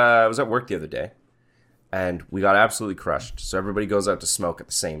was at work the other day, and we got absolutely crushed. So everybody goes out to smoke at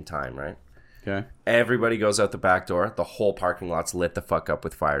the same time, right? Okay. Everybody goes out the back door. The whole parking lot's lit the fuck up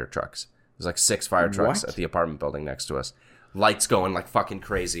with fire trucks. There's like 6 fire trucks What? at the apartment building next to us. Lights going like fucking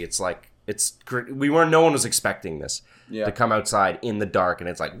crazy. No one was expecting this to come outside in the dark, and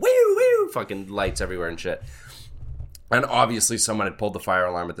it's like woo woo, fucking lights everywhere and shit. And obviously someone had pulled the fire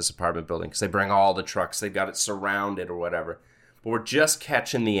alarm at this apartment building because they bring all the trucks. They've got it surrounded or whatever. But we're just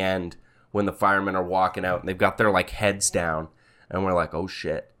catching the end when the firemen are walking out and they've got their like heads down. And we're like, oh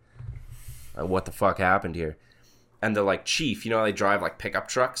shit. what the fuck happened here? And they're like, Chief, you know how they drive like pickup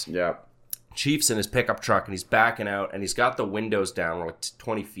trucks? Yeah. Chief's in his pickup truck and he's backing out and he's got the windows down. We're like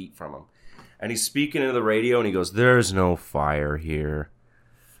 20 feet from him. And he's speaking into the radio and he goes, "There's no fire here."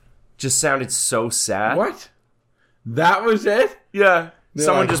 Just sounded so sad. What? That was it? Yeah. They're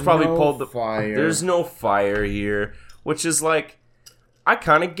Someone like, just probably "No pulled the fire." There's no fire here, which is like, I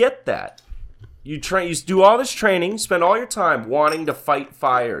kind of get that. You do all this training, spend all your time wanting to fight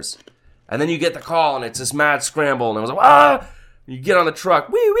fires, and then you get the call and it's this mad scramble, and it was like, ah! You get on the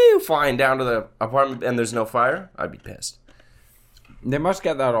truck, flying down to the apartment, and there's no fire. I'd be pissed. They must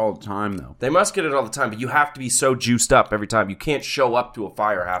get that all the time, though. They must get it all the time, but you have to be so juiced up every time. You can't show up to a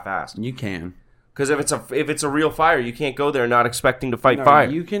fire half-assed. You can. Because if it's a real fire, you can't go there not expecting to fight No, fire.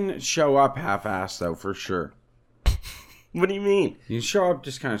 you can show up half-assed, though, for sure. What do you mean? You show up,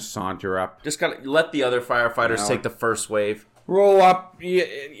 just kind of saunter up. Just kind of let the other firefighters take the first wave. Roll up.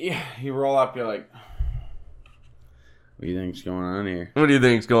 You roll up, you're like, what do you think's going on here? What do you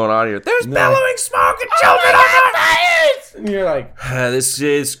think's going on here? There's bellowing smoke and children on fires! And you're like,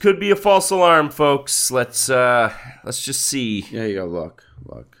 this could be a false alarm, folks. Let's just see. yeah, you go, look.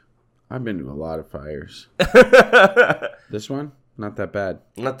 I've been to a lot of fires. This one, not that bad.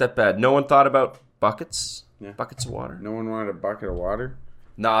 Not that bad. No one thought about buckets? Yeah. Buckets of water? No one wanted a bucket of water?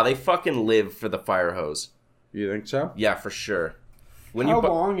 Nah, they fucking live for the fire hose. You think so? Yeah, for sure. How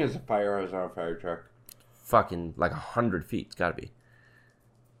long is a fire hose on a fire truck? Fucking like 100 feet. It's gotta be.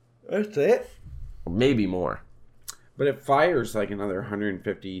 That's it? Or maybe more. But it fires like another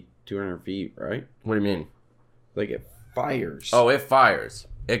 150, 200 feet, right? What do you mean? Like it fires. Oh, it fires.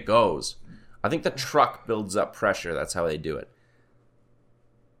 It goes. I think the truck builds up pressure. That's how they do it.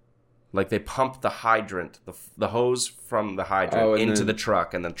 Like they pump the hydrant, the hose from the hydrant into the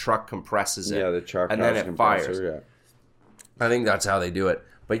truck, and the truck compresses it. Yeah, the truck and then it fires. Yeah. I think that's how they do it.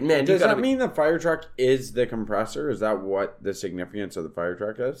 But man, does that mean the fire truck is the compressor? Is that what the significance of the fire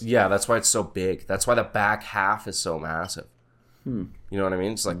truck is? Yeah, that's why it's so big. That's why the back half is so massive. You know what I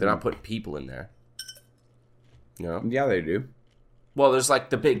mean? It's like they're not putting people in there. You know? Yeah, they do. Well, there's like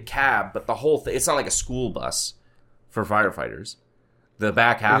the big cab, but the whole thing, it's not like a school bus for firefighters. The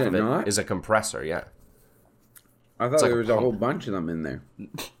back half of it is a compressor, yeah. I thought there was a whole bunch of them in there.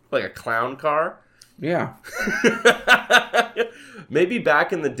 Like a clown car? Yeah. Maybe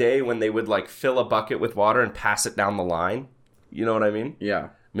back in the day when they would like fill a bucket with water and pass it down the line. You know what I mean? Yeah.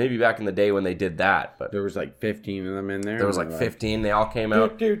 Maybe back in the day when they did that, but there was like 15 of them in there. There was like 15. They all came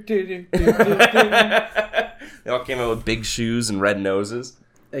out. They all came out with big shoes and red noses.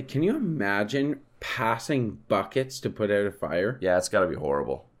 Can you imagine passing buckets to put out a fire? Yeah, it's got to be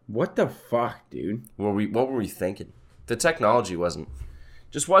horrible. What the fuck, dude? What were we thinking? The technology wasn't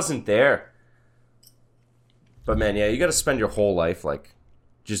there. But man, yeah, you got to spend your whole life like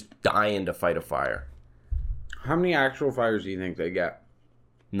just dying to fight a fire. How many actual fires do you think they get?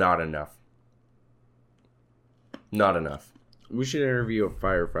 Not enough. Not enough. We should interview a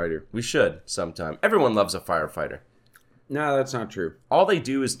firefighter. We should sometime. Everyone loves a firefighter. No, that's not true. All they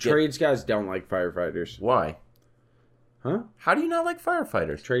do is trades guys don't like firefighters. Why? Huh? How do you not like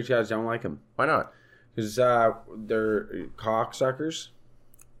firefighters? Trades guys don't like them. Why not? Because they're cocksuckers.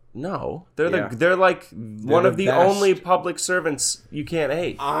 No, they're like one of the only public servants you can't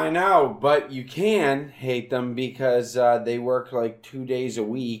hate. I know, but you can hate them because they work like 2 days a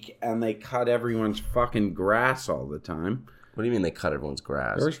week and they cut everyone's fucking grass all the time. What do you mean they cut everyone's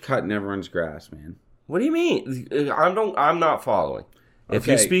grass? They're always cutting everyone's grass, man. What do you mean? I'm not following. Okay. If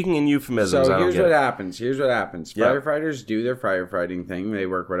you're speaking in euphemisms, so I don't here's get what it. happens. Here's what happens. Yep. Firefighters do their firefighting thing. They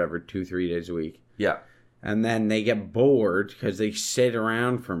work 2-3 days a week. Yeah. And then they get bored because they sit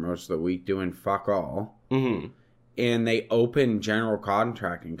around for most of the week doing fuck all. Mm-hmm. And they open general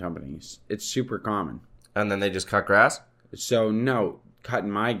contracting companies. It's super common. And then they just cut grass? So, no,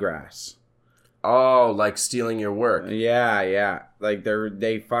 cutting my grass. Oh, like stealing your work. Yeah. Like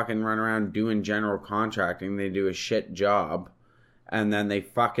they fucking run around doing general contracting. They do a shit job. And then they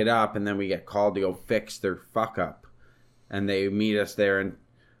fuck it up. And then we get called to go fix their fuck up. And they meet us there. And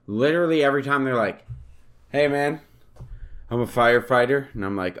literally every time they're like, "Hey, man, I'm a firefighter." And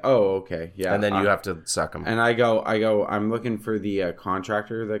I'm like, "Oh, okay, yeah." And then you have to suck them. And I go, I'm looking for the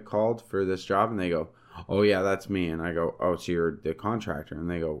contractor that called for this job. And they go, "Oh, yeah, that's me." And I go, "Oh, so you're the contractor?" And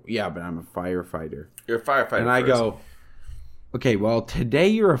they go, "Yeah, but I'm a firefighter." You're a firefighter. And I go, "Okay, well, today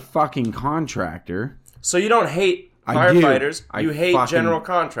you're a fucking contractor." So you don't hate firefighters, you hate general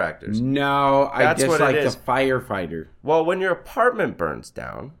contractors. No, I just like the firefighter. Well, when your apartment burns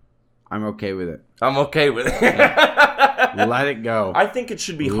down... I'm okay with it. I'm okay with it. Let it go. I think it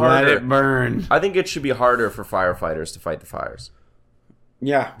should be harder. Let it burn. I think it should be harder for firefighters to fight the fires.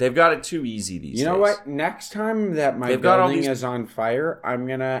 Yeah. They've got it too easy these days. You know what? Next time that my They've got all building these- is on fire, I'm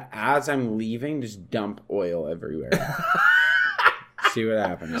gonna, as I'm leaving, just dump oil everywhere. See what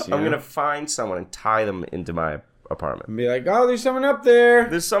happens. I'm going to find someone and tie them into my apartment. And be like, oh, there's someone up there.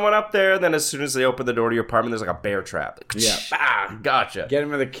 There's someone up there, then as soon as they open the door to your apartment, there's like a bear trap. Like, Yeah. ah, gotcha. Get him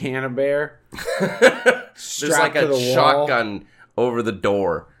with a can of bear. There's like to a the wall. shotgun over the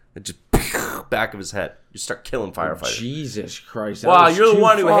door that just back of his head. You start killing firefighters. Jesus Christ. That Wow, was you're the too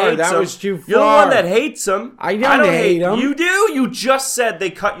one who far. hates That them. was too far. You're the one that hates them. I don't hate them. You do. You just said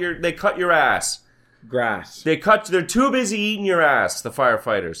they cut your ass. Grass. They're too busy eating your ass, the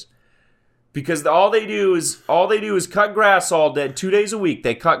firefighters. Because all they do is cut grass all day, 2 days a week.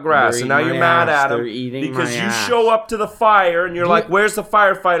 They cut grass, They're and now eating you're my mad ass. at them They're eating because my you ass. show up to the fire and you're like, "Where's the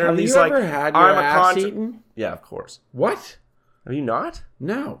firefighter?" Have And he's you like, ever had your "I'm a ass contra-" eaten? Yeah, of course. What? Have you not?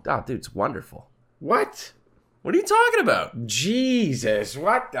 No. Oh, dude, it's wonderful. What? What are you talking about? Jesus.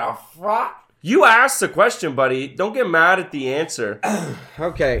 What the fuck? You asked the question, buddy. Don't get mad at the answer.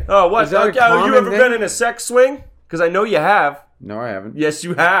 Okay. Oh, what? Is that a Okay, have you common ever thing? been in a sex swing? Because I know you have. No, I haven't. Yes,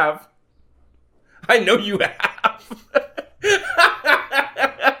 you have. I know you have.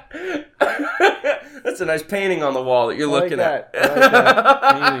 That's a nice painting on the wall that you're I like looking that. at.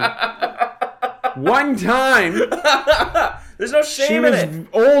 I like that. One time, There's no she shame in was it.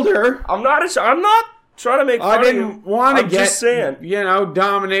 older. I'm not trying to make fun I of you. didn't want to I'm get, just saying.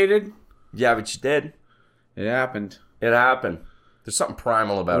 dominated. Yeah, but you did. It happened. It happened. There's something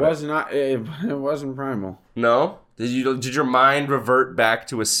primal It about it. was not. It wasn't primal. No? Did your mind revert back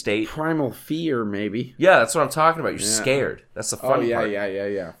to a state? Primal fear, maybe. Yeah, that's what I'm talking about. You're Yeah. scared. That's the fun Oh yeah, part.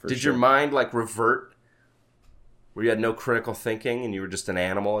 yeah. For Did sure. your mind like revert where you had no critical thinking and you were just an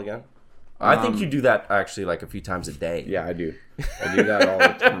animal again? I think you do that actually like a few times a day. Yeah, I do. I do that all the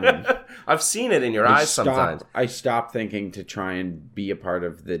time. I've seen it in your eyes sometimes. I stop thinking to try and be a part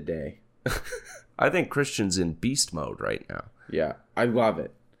of the day. I think Christian's in beast mode right now. Yeah, I love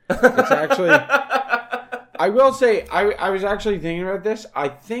it. It's actually. I will say, I was actually thinking about this. I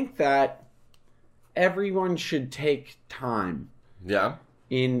think that everyone should take time Yeah?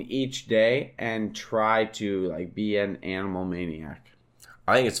 in each day and try to like be an animal maniac.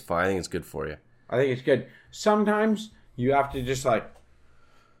 I think it's fine. I think it's good for you. I think it's good. Sometimes you have to just like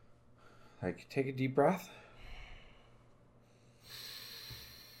take a deep breath.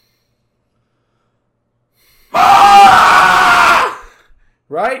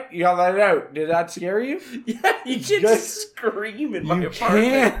 Right? You gotta let it out. Did that scare you? Yeah, you can just scream in my You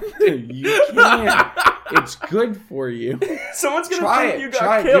apartment. can. You can. It's good for you. Someone's gonna Try think it. you got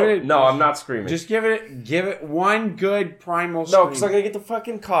Try it. killed. Do it. No, I'm not screaming. Just give it one good primal no, scream. because I'm gonna get the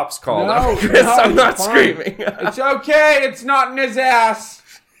fucking cops called. No, Chris, no, I'm not it's fine. screaming. It's okay. It's not in his ass.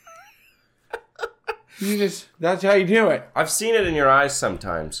 That's how you do it. I've seen it in your eyes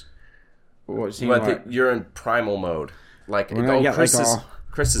sometimes. What, But you're in primal mode. Like, When I get,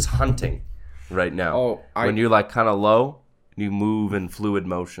 Chris is hunting right now. Oh, when you're like kind of low, you move in fluid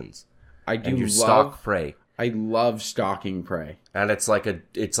motions. I do And you love stalk prey. I love stalking prey. And it's like 2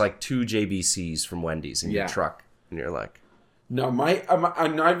 JBCs from Wendy's in your Yeah. truck. And you're like, No,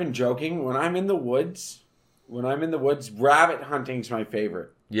 I'm not even joking. When I'm in the woods, rabbit hunting's my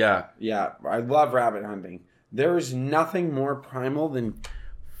favorite. yeah. Yeah, I love rabbit hunting. There is nothing more primal than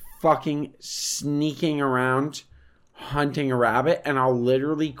fucking sneaking around hunting a rabbit, and I'll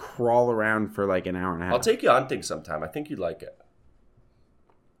literally crawl around for like an hour and a half. I'll take you hunting sometime. I think you'd like it.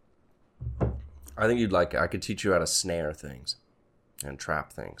 I think you'd like it. I could teach you how to snare things and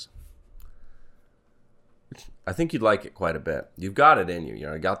trap things. I think you'd like it quite a bit. You've got it in you.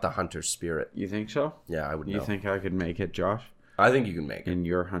 You got the hunter spirit. You think so? Yeah, I would know. You think I could make it, Josh? I think you can make it. In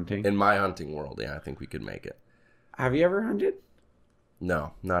your hunting? In my hunting world, yeah, I think we could make it. Have you ever hunted?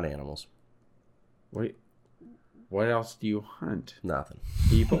 No, not animals. Wait, what else do you hunt? Nothing.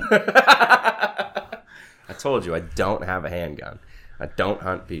 People? I told you, I don't have a handgun. I don't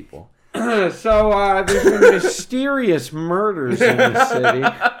hunt people. So, there's been mysterious murders in the city.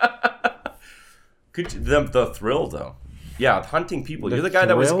 The thrill, though. Yeah, hunting people. The You're the guy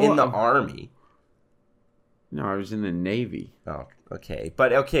that was thrill in the of- army. No, I was in the Navy. Oh, okay.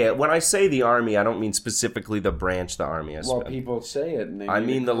 But, okay, when I say the army, I don't mean specifically the branch the army has. Well, people say it. And they I need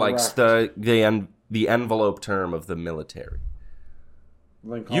mean it correct. the envelope term of the military.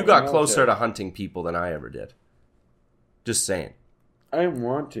 Then call You it got military. closer to hunting people than I ever did. Just saying. I didn't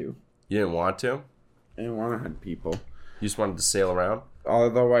want to. You didn't want to? I didn't want to hunt people. You just wanted to sail around?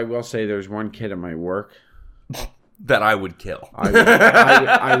 Although I will say there's one kid at my work. That I would kill.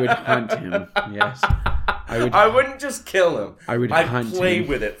 I would hunt him. Yes. I wouldn't just kill him. I would I'd hunt play him.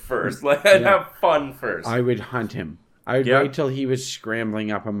 with it first. Like, I'd Yeah. have fun first. I would hunt him. I would Yeah. wait till he was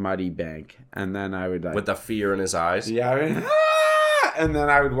scrambling up a muddy bank, and then I would like, With the fear in his eyes. yeah, "Ah!" And then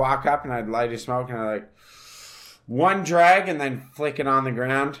I would walk up and I'd light a smoke and I'd like one drag and then flick it on the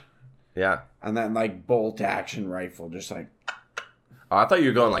ground, Yeah. and then like bolt action rifle, just like Oh, I thought you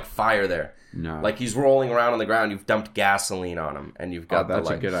were going like fire there. no, Like he's rolling around on the ground. You've dumped gasoline on him, and you've got that's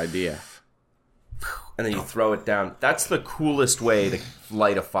the, like, a good idea. and then you throw it down. That's the coolest way to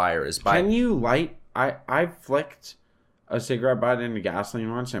light a fire is by. Can you light? I flicked a cigarette butt into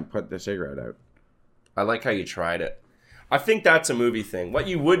gasoline once and put the cigarette out. I like how you tried it. I think that's a movie thing. What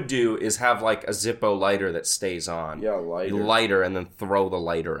you would do is have like a Zippo lighter that stays on. Yeah, lighter. You lighter and then throw the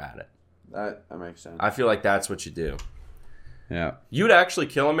lighter at it. That makes sense. I feel like that's what you do. Yeah. You'd actually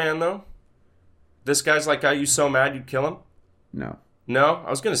kill a man though? This guy's like, are you so mad you'd kill him? No. No? I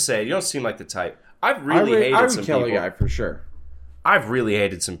was going to say, you don't seem like the type. I've really hated I would some kill people. a guy for sure. I've really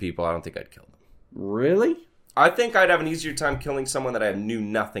hated some people. I don't think I'd kill them. Really? I think I'd have an easier time killing someone that I knew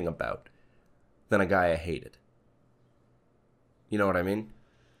nothing about than a guy I hated. You know what I mean?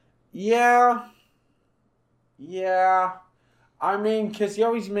 Yeah. Yeah. I mean, because you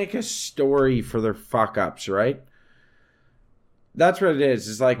always make a story for their fuck ups, right? That's what it is.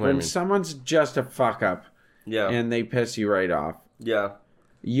 It's like What do you when mean? someone's just a fuck up Yeah. and they piss you right off, Yeah.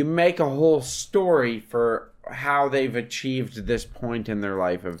 you make a whole story for how they've achieved this point in their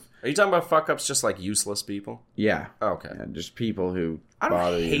life of, Are you talking about fuck-ups just like useless people? yeah. Okay. Yeah, just people who I don't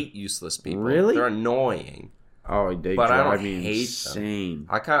bother you. hate useless people. Really? They're annoying. Oh, they But I drive don't me hate them. insane.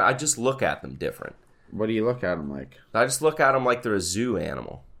 I just look at them different. What do you look at them like? I just look at them like they're a zoo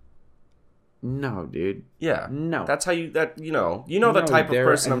animal. No, dude. Yeah. No. That's how you know the type of they're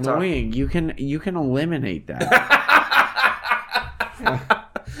person I'm talking. annoying. You can eliminate that.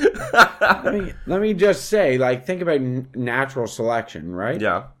 let me just say, like, think about natural selection, right?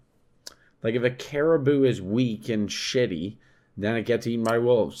 Yeah. Like, if a caribou is weak and shitty, then it gets eaten by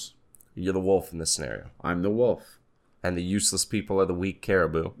wolves. You're the wolf in this scenario. I'm the wolf. And the useless people are the weak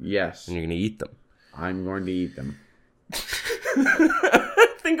caribou. Yes, And you're going to eat them. I'm going to eat them.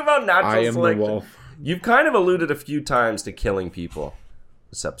 Think about natural I am selection. the wolf. You've kind of alluded a few times to killing people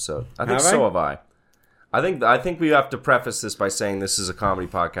this episode. I think Have so I? have I. I think we have to preface this by saying this is a comedy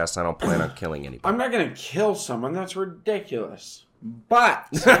podcast. I don't plan on killing anybody. I'm not going to kill someone. That's ridiculous. But,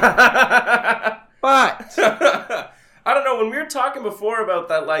 but, I don't know. When we were talking before about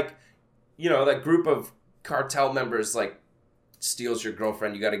that, like, you know, that group of cartel members, like, steals your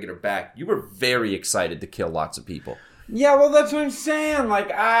girlfriend, you got to get her back. You were very excited to kill lots of people. yeah, well, that's what I'm saying.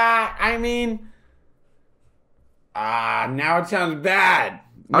 Like, I mean, now it sounds bad.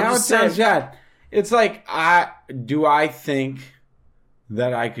 I'm Now it just sounds saying- bad. It's like, do I think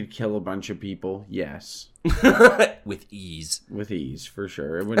that I could kill a bunch of people? Yes. With ease. With ease, for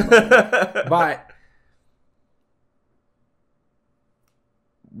sure. It wouldn't bother me.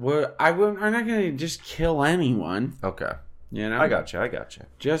 But I'm not going to just kill anyone, Okay. you know? I got you.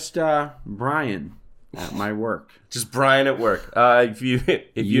 Just Brian at my work. Just Brian at work. If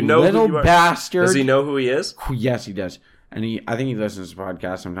you know little who you are, bastard. does he know who he is? Yes, he does. And I think he listens to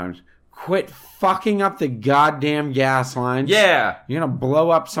podcasts sometimes. Quit fucking up the goddamn gas lines. Yeah. You're going to blow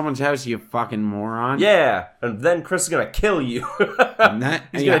up someone's house, you fucking moron. Yeah. And then Chris is going to kill you. And that,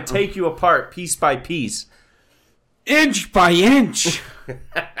 He's yeah, going to take you apart piece by piece. inch by inch.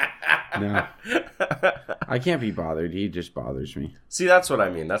 No. I can't be bothered. He just bothers me. See, that's what I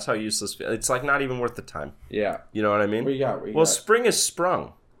mean. That's how useless. It's like not even worth the time. Yeah. You know what I mean? What you got? What you Well, got? spring is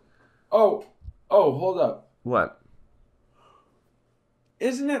sprung. Oh, hold up. What?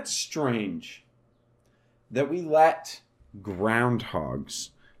 Isn't it strange that we let groundhogs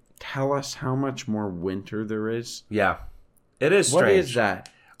tell us how much more winter there is? Yeah. It is strange. What is that?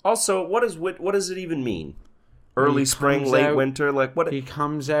 Also, what does it even mean? Early He spring, comes late out- winter? Like what? He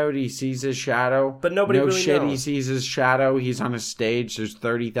comes out, he sees his shadow. But nobody no really shit, he knows. sees his shadow. He's on a stage. There's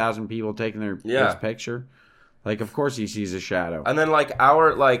 30,000 people taking his picture. Like, of course he sees his shadow. And then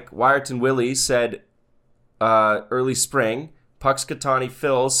Wyerton Willie said early spring. Puxkatani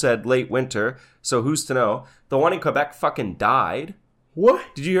Phil said late winter. So who's to know? The one in Quebec fucking died.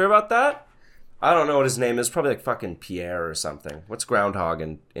 What? Did you hear about that? I don't know what his name is. Probably like fucking Pierre or something. What's groundhog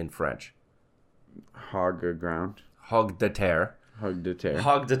in French? Hog the ground. Hog de terre. Hug the tear.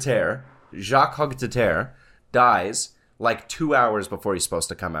 Hog de terre. Jacques Hog de terre dies like 2 hours before he's supposed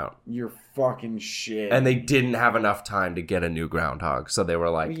to come out. You're fucking shit. And they didn't have enough time to get a new groundhog. So they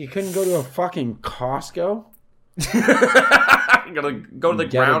were like, You couldn't go to a fucking Costco? go to the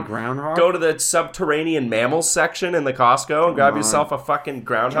Get a groundhog? Go to the subterranean mammals section in the Costco and grab on. yourself a fucking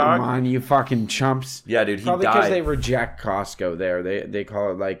groundhog. Come on, you fucking chumps. Yeah, dude, he Probably because died. they reject Costco there. They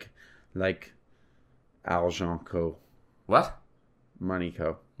call it like Argent Co. What?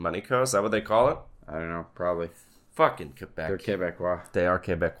 Monaco. Monaco? Is that what they call it? I don't know. Probably. Fucking Quebec. They're Quebecois. They are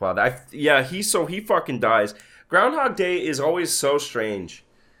Quebecois. He fucking dies. Groundhog Day is always so strange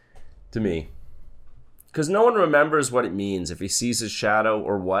to me. Because no one remembers what it means if he sees his shadow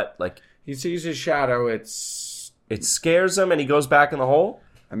or what. Like, he sees his shadow, it scares him and he goes back in the hole?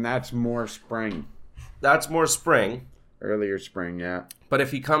 And that's more spring. That's more spring. Earlier spring, yeah. But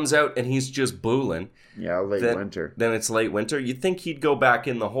if he comes out and he's just booling... Yeah, late winter. Then it's late winter. You'd think he'd go back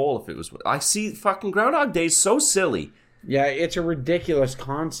in the hole if it was... I see fucking Groundhog Day is so silly. Yeah, it's a ridiculous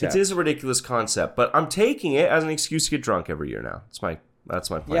concept. It is a ridiculous concept, but I'm taking it as an excuse to get drunk every year now. That's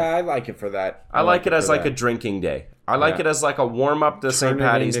my plan. Yeah, I like it for that. I like it as like a drinking day. I like it as like a warm-up to St.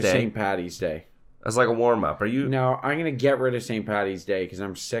 Paddy's Day. St. Paddy's Day. As like a warm-up. Are you... No, I'm going to get rid of St. Paddy's Day because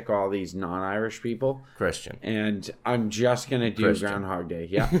I'm sick of all these non-Irish people. Christian. And I'm just going to do Groundhog Day.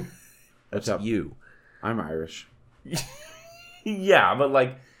 Yeah. That's up? You. I'm Irish. Yeah, but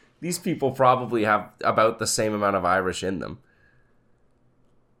like these people probably have about the same amount of Irish in them.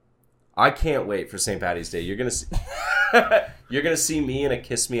 I can't wait for St. Paddy's Day. You're gonna see me in a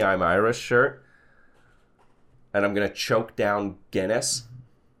 "Kiss Me, I'm Irish" shirt, and I'm gonna choke down Guinness,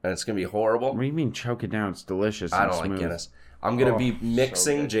 and it's gonna be horrible. What do you mean choke it down? It's delicious. I don't like Guinness. I'm gonna be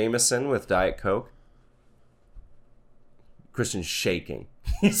mixing Jameson with Diet Coke. Christian's shaking.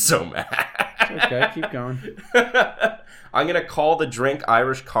 He's so mad. Okay, keep going. I'm going to call the drink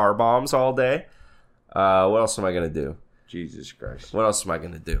Irish car bombs all day. What else am I going to do? Jesus Christ. What else am I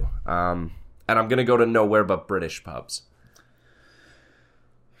going to do? And I'm going to go to nowhere but British pubs.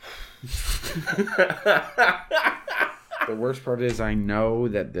 The worst part is I know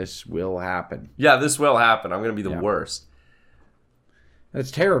that this will happen. Yeah, this will happen. I'm going to be the worst. That's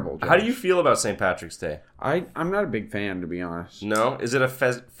terrible, Josh. How do you feel about St. Patrick's Day? I'm not a big fan, to be honest. No? Is it a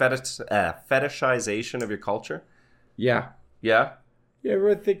fetishization of your culture? Yeah. Yeah? Yeah,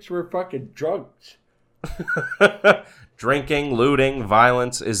 everyone thinks we're fucking drunks. Drinking, looting,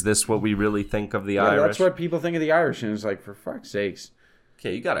 violence. Is this what we really think of the Irish? That's what people think of the Irish, and it's like, for fuck's sakes.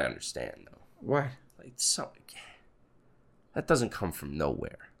 Okay, you got to understand, though. What? Like, that doesn't come from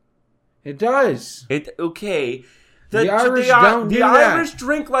nowhere. It does. Okay. The Irish don't do that. The Irish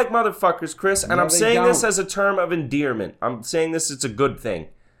drink like motherfuckers, Chris, and No, I'm saying this as a term of endearment. I'm saying this, it's a good thing.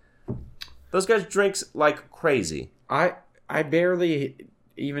 Those guys drink like crazy. I barely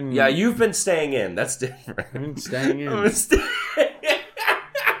even... Yeah, you've been staying in. That's different. I've been staying in. I've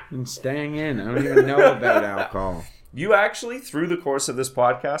been staying in. I don't even know about alcohol. You actually, through the course of this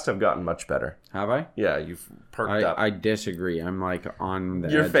podcast, have gotten much better. Have I? Yeah, you've perked up. I disagree. I'm like on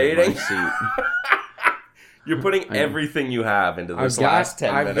the You're edge fading? of my seat. You're putting everything you have into this I've last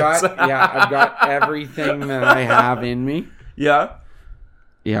 10 minutes. I've got everything that I have in me. Yeah?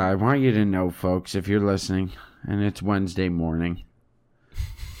 Yeah, I want you to know, folks, if you're listening, and it's Wednesday morning,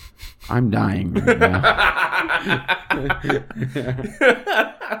 I'm dying right now.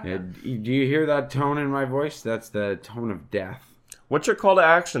 Yeah, do you hear that tone in my voice? That's the tone of death. What's your call to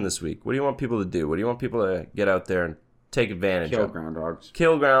action this week? What do you want people to do? What do you want people to get out there and take advantage Kill of? groundhogs.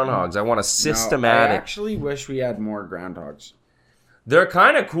 Kill groundhogs. I want a systematic... No, I actually wish we had more groundhogs. They're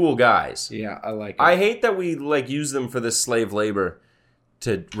kind of cool guys. Yeah, I like it. I hate that we use them for this slave labor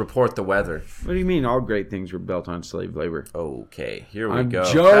to report the weather. What do you mean all great things were built on slave labor? Okay, here we I'm go.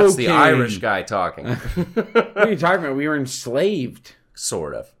 joking. That's the Irish guy talking. What are you talking about? We were enslaved.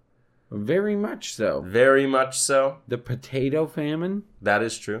 Sort of. Very much so. Very much so. The potato famine? That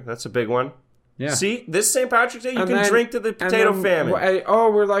is true. That's a big one. Yeah. See, this St. Patrick's Day, you can drink to the potato famine.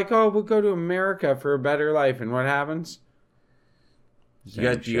 We're like, we'll go to America for a better life. And what happens?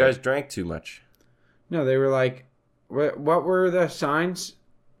 You guys drank too much. No, they were like, what were the signs?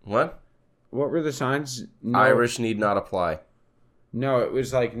 What? What were the signs? No, Irish need not apply. No, it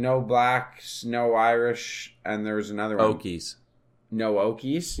was like no blacks, no Irish, and there was another one. Okies. No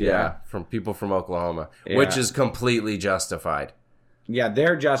Okies? Yeah, from people from Oklahoma, Yeah. which is completely justified. Yeah,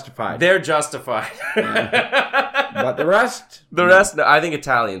 they're justified. They're justified. But the rest? The rest, no, I think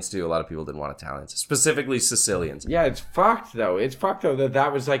Italians too. A lot of people didn't want Italians, specifically Sicilians. Yeah, it's fucked though. It's fucked though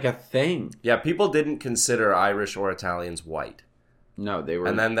that was like a thing. Yeah, people didn't consider Irish or Italians white. No, they were.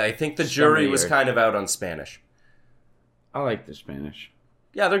 And then I think the jury was kind of out on Spanish. I like the Spanish.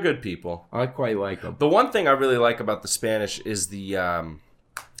 Yeah, they're good people. I quite like them. The one thing I really like about the Spanish is the,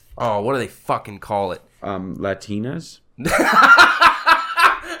 what do they fucking call it? Latinas?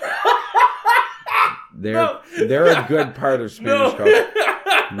 They're a good part of Spanish culture.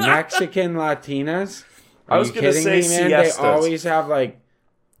 Mexican Latinas? I was going to say siestas. They always have like...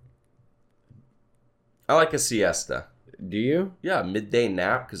 I like a siesta. Do you? Yeah, midday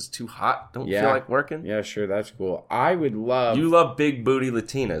nap because it's too hot. Don't Yeah. feel like working. Yeah, sure. That's cool. I would love. You love big booty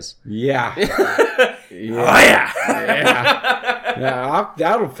Latinas. Yeah. Oh yeah. yeah.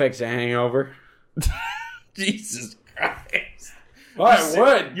 That'll fix a hangover. Jesus Christ. Oh, it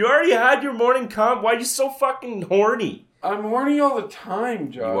would. You already had your morning cum. Why are you so fucking horny? I'm horny all the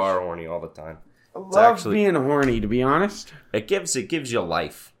time, Josh. You are horny all the time. I love being horny, to be honest. It gives you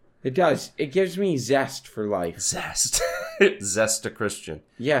life. It does. It gives me zest for life. Zest. Zest to Christian.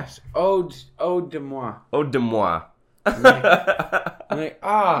 Yes. Ode de moi. Ode de moi. I'm like,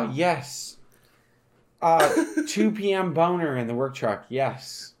 yes. 2 p.m. boner in the work truck.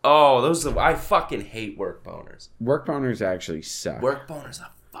 Yes. Oh, I fucking hate work boners. Work boners actually suck. Work boners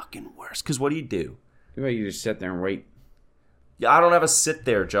are fucking worse. Because what do you do? You just sit there and wait. Yeah, I don't have a sit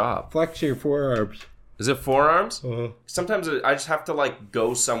there job. Flex your forearms. Is it forearms? Uh-huh. Sometimes I just have to like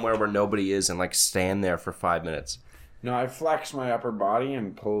go somewhere where nobody is and like stand there for 5 minutes. No, I flex my upper body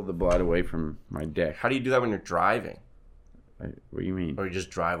and pull the blood away from my dick. How do you do that when you're driving? What do you mean? Or you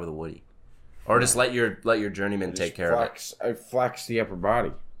just drive with a Woody? Or just let your journeyman take care of it? I flex the upper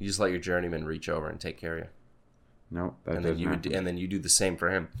body. You just let your journeyman reach over and take care of you. No, And then you do the same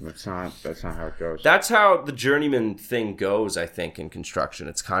for him. That's not how it goes. That's how the journeyman thing goes, I think, in construction.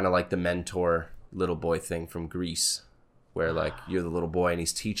 It's kind of like the mentor little boy thing from Greece, where like you're the little boy and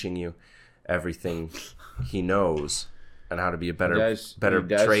he's teaching you everything he knows and how to be a better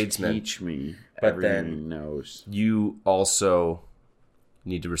tradesman. Teach me But everything then he knows. You also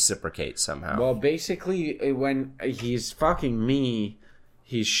need to reciprocate somehow. Well, basically, when he's fucking me,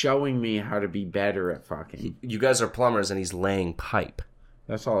 he's showing me how to be better at fucking. You guys are plumbers and he's laying pipe.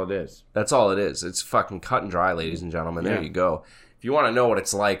 That's all it is. That's all it is. It's fucking cut and dry, ladies and gentlemen. There you go. If you want to know what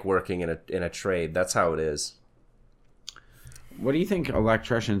it's like working in a trade, that's how it is. What do you think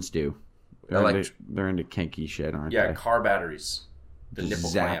electricians do? They're into kinky shit, aren't they? Yeah, car batteries. The nipple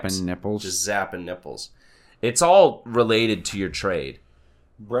zapping clamps. nipples. Just zapping nipples. It's all related to your trade.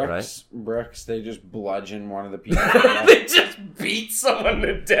 Bricks, they just bludgeon one of the people. They just beat someone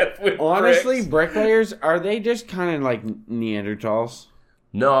to death with Honestly, bricks. bricklayers, are they just kind of like Neanderthals?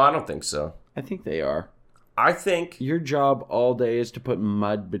 No, I don't think so. I think they are. I think Your job all day is to put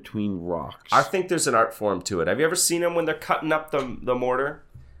mud between rocks. I think there's an art form to it. Have you ever seen them when they're cutting up the mortar?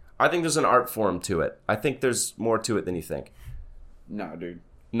 I think there's an art form to it. I think there's more to it than you think. No, dude.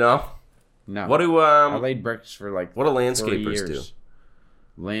 No? No. What do I laid bricks for like what do 3 landscapers years. do?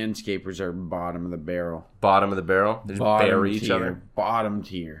 Landscapers are bottom of the barrel. Bottom of the barrel? They just bury each other? Bottom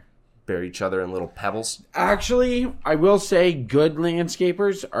tier. Bury each other in little pebbles? Actually, I will say good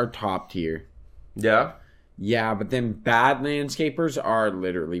landscapers are top tier. Yeah? Yeah, but then bad landscapers are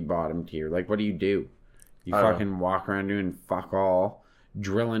literally bottom tier. Like, what do? You fucking walk around doing fuck all,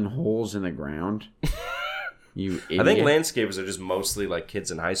 drilling holes in the ground. You idiot. I think landscapers are just mostly like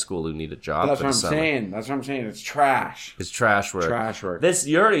kids in high school who need a job. That's for what the I'm summer. saying. That's what I'm saying. It's trash. It's trash work. Trash work.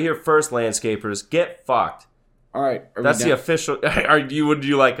 You heard it here first, landscapers. Get fucked. All right. That's the official. Would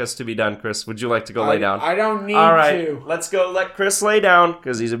you like us to be done, Chris? Would you like to go lay down? I don't need All right, to. let's go. Let Chris lay down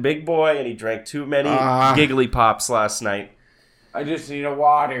because he's a big boy and he drank too many giggly pops last night. I just need a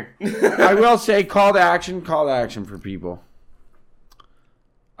water. I will say call to action for people.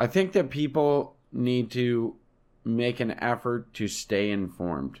 I think that people need to make an effort to stay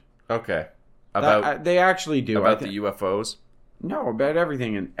informed. Okay. They actually do. About the UFOs? No, about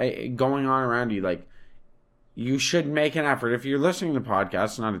everything and going on around you. Like, you should make an effort. If you're listening to the podcast,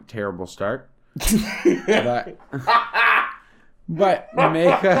 it's not a terrible start. but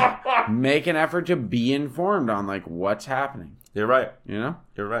make an effort to be informed on like what's happening. You're right. You know?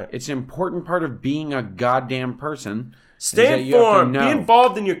 You're right. It's an important part of being a goddamn person. Stay informed. Be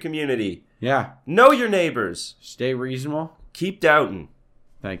involved in your community. Yeah. Know your neighbors. Stay reasonable. Keep doubting.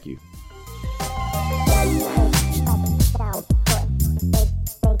 Thank you.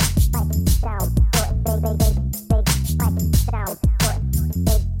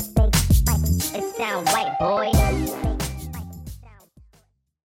 It sound white, boy.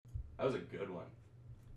 That was a good one.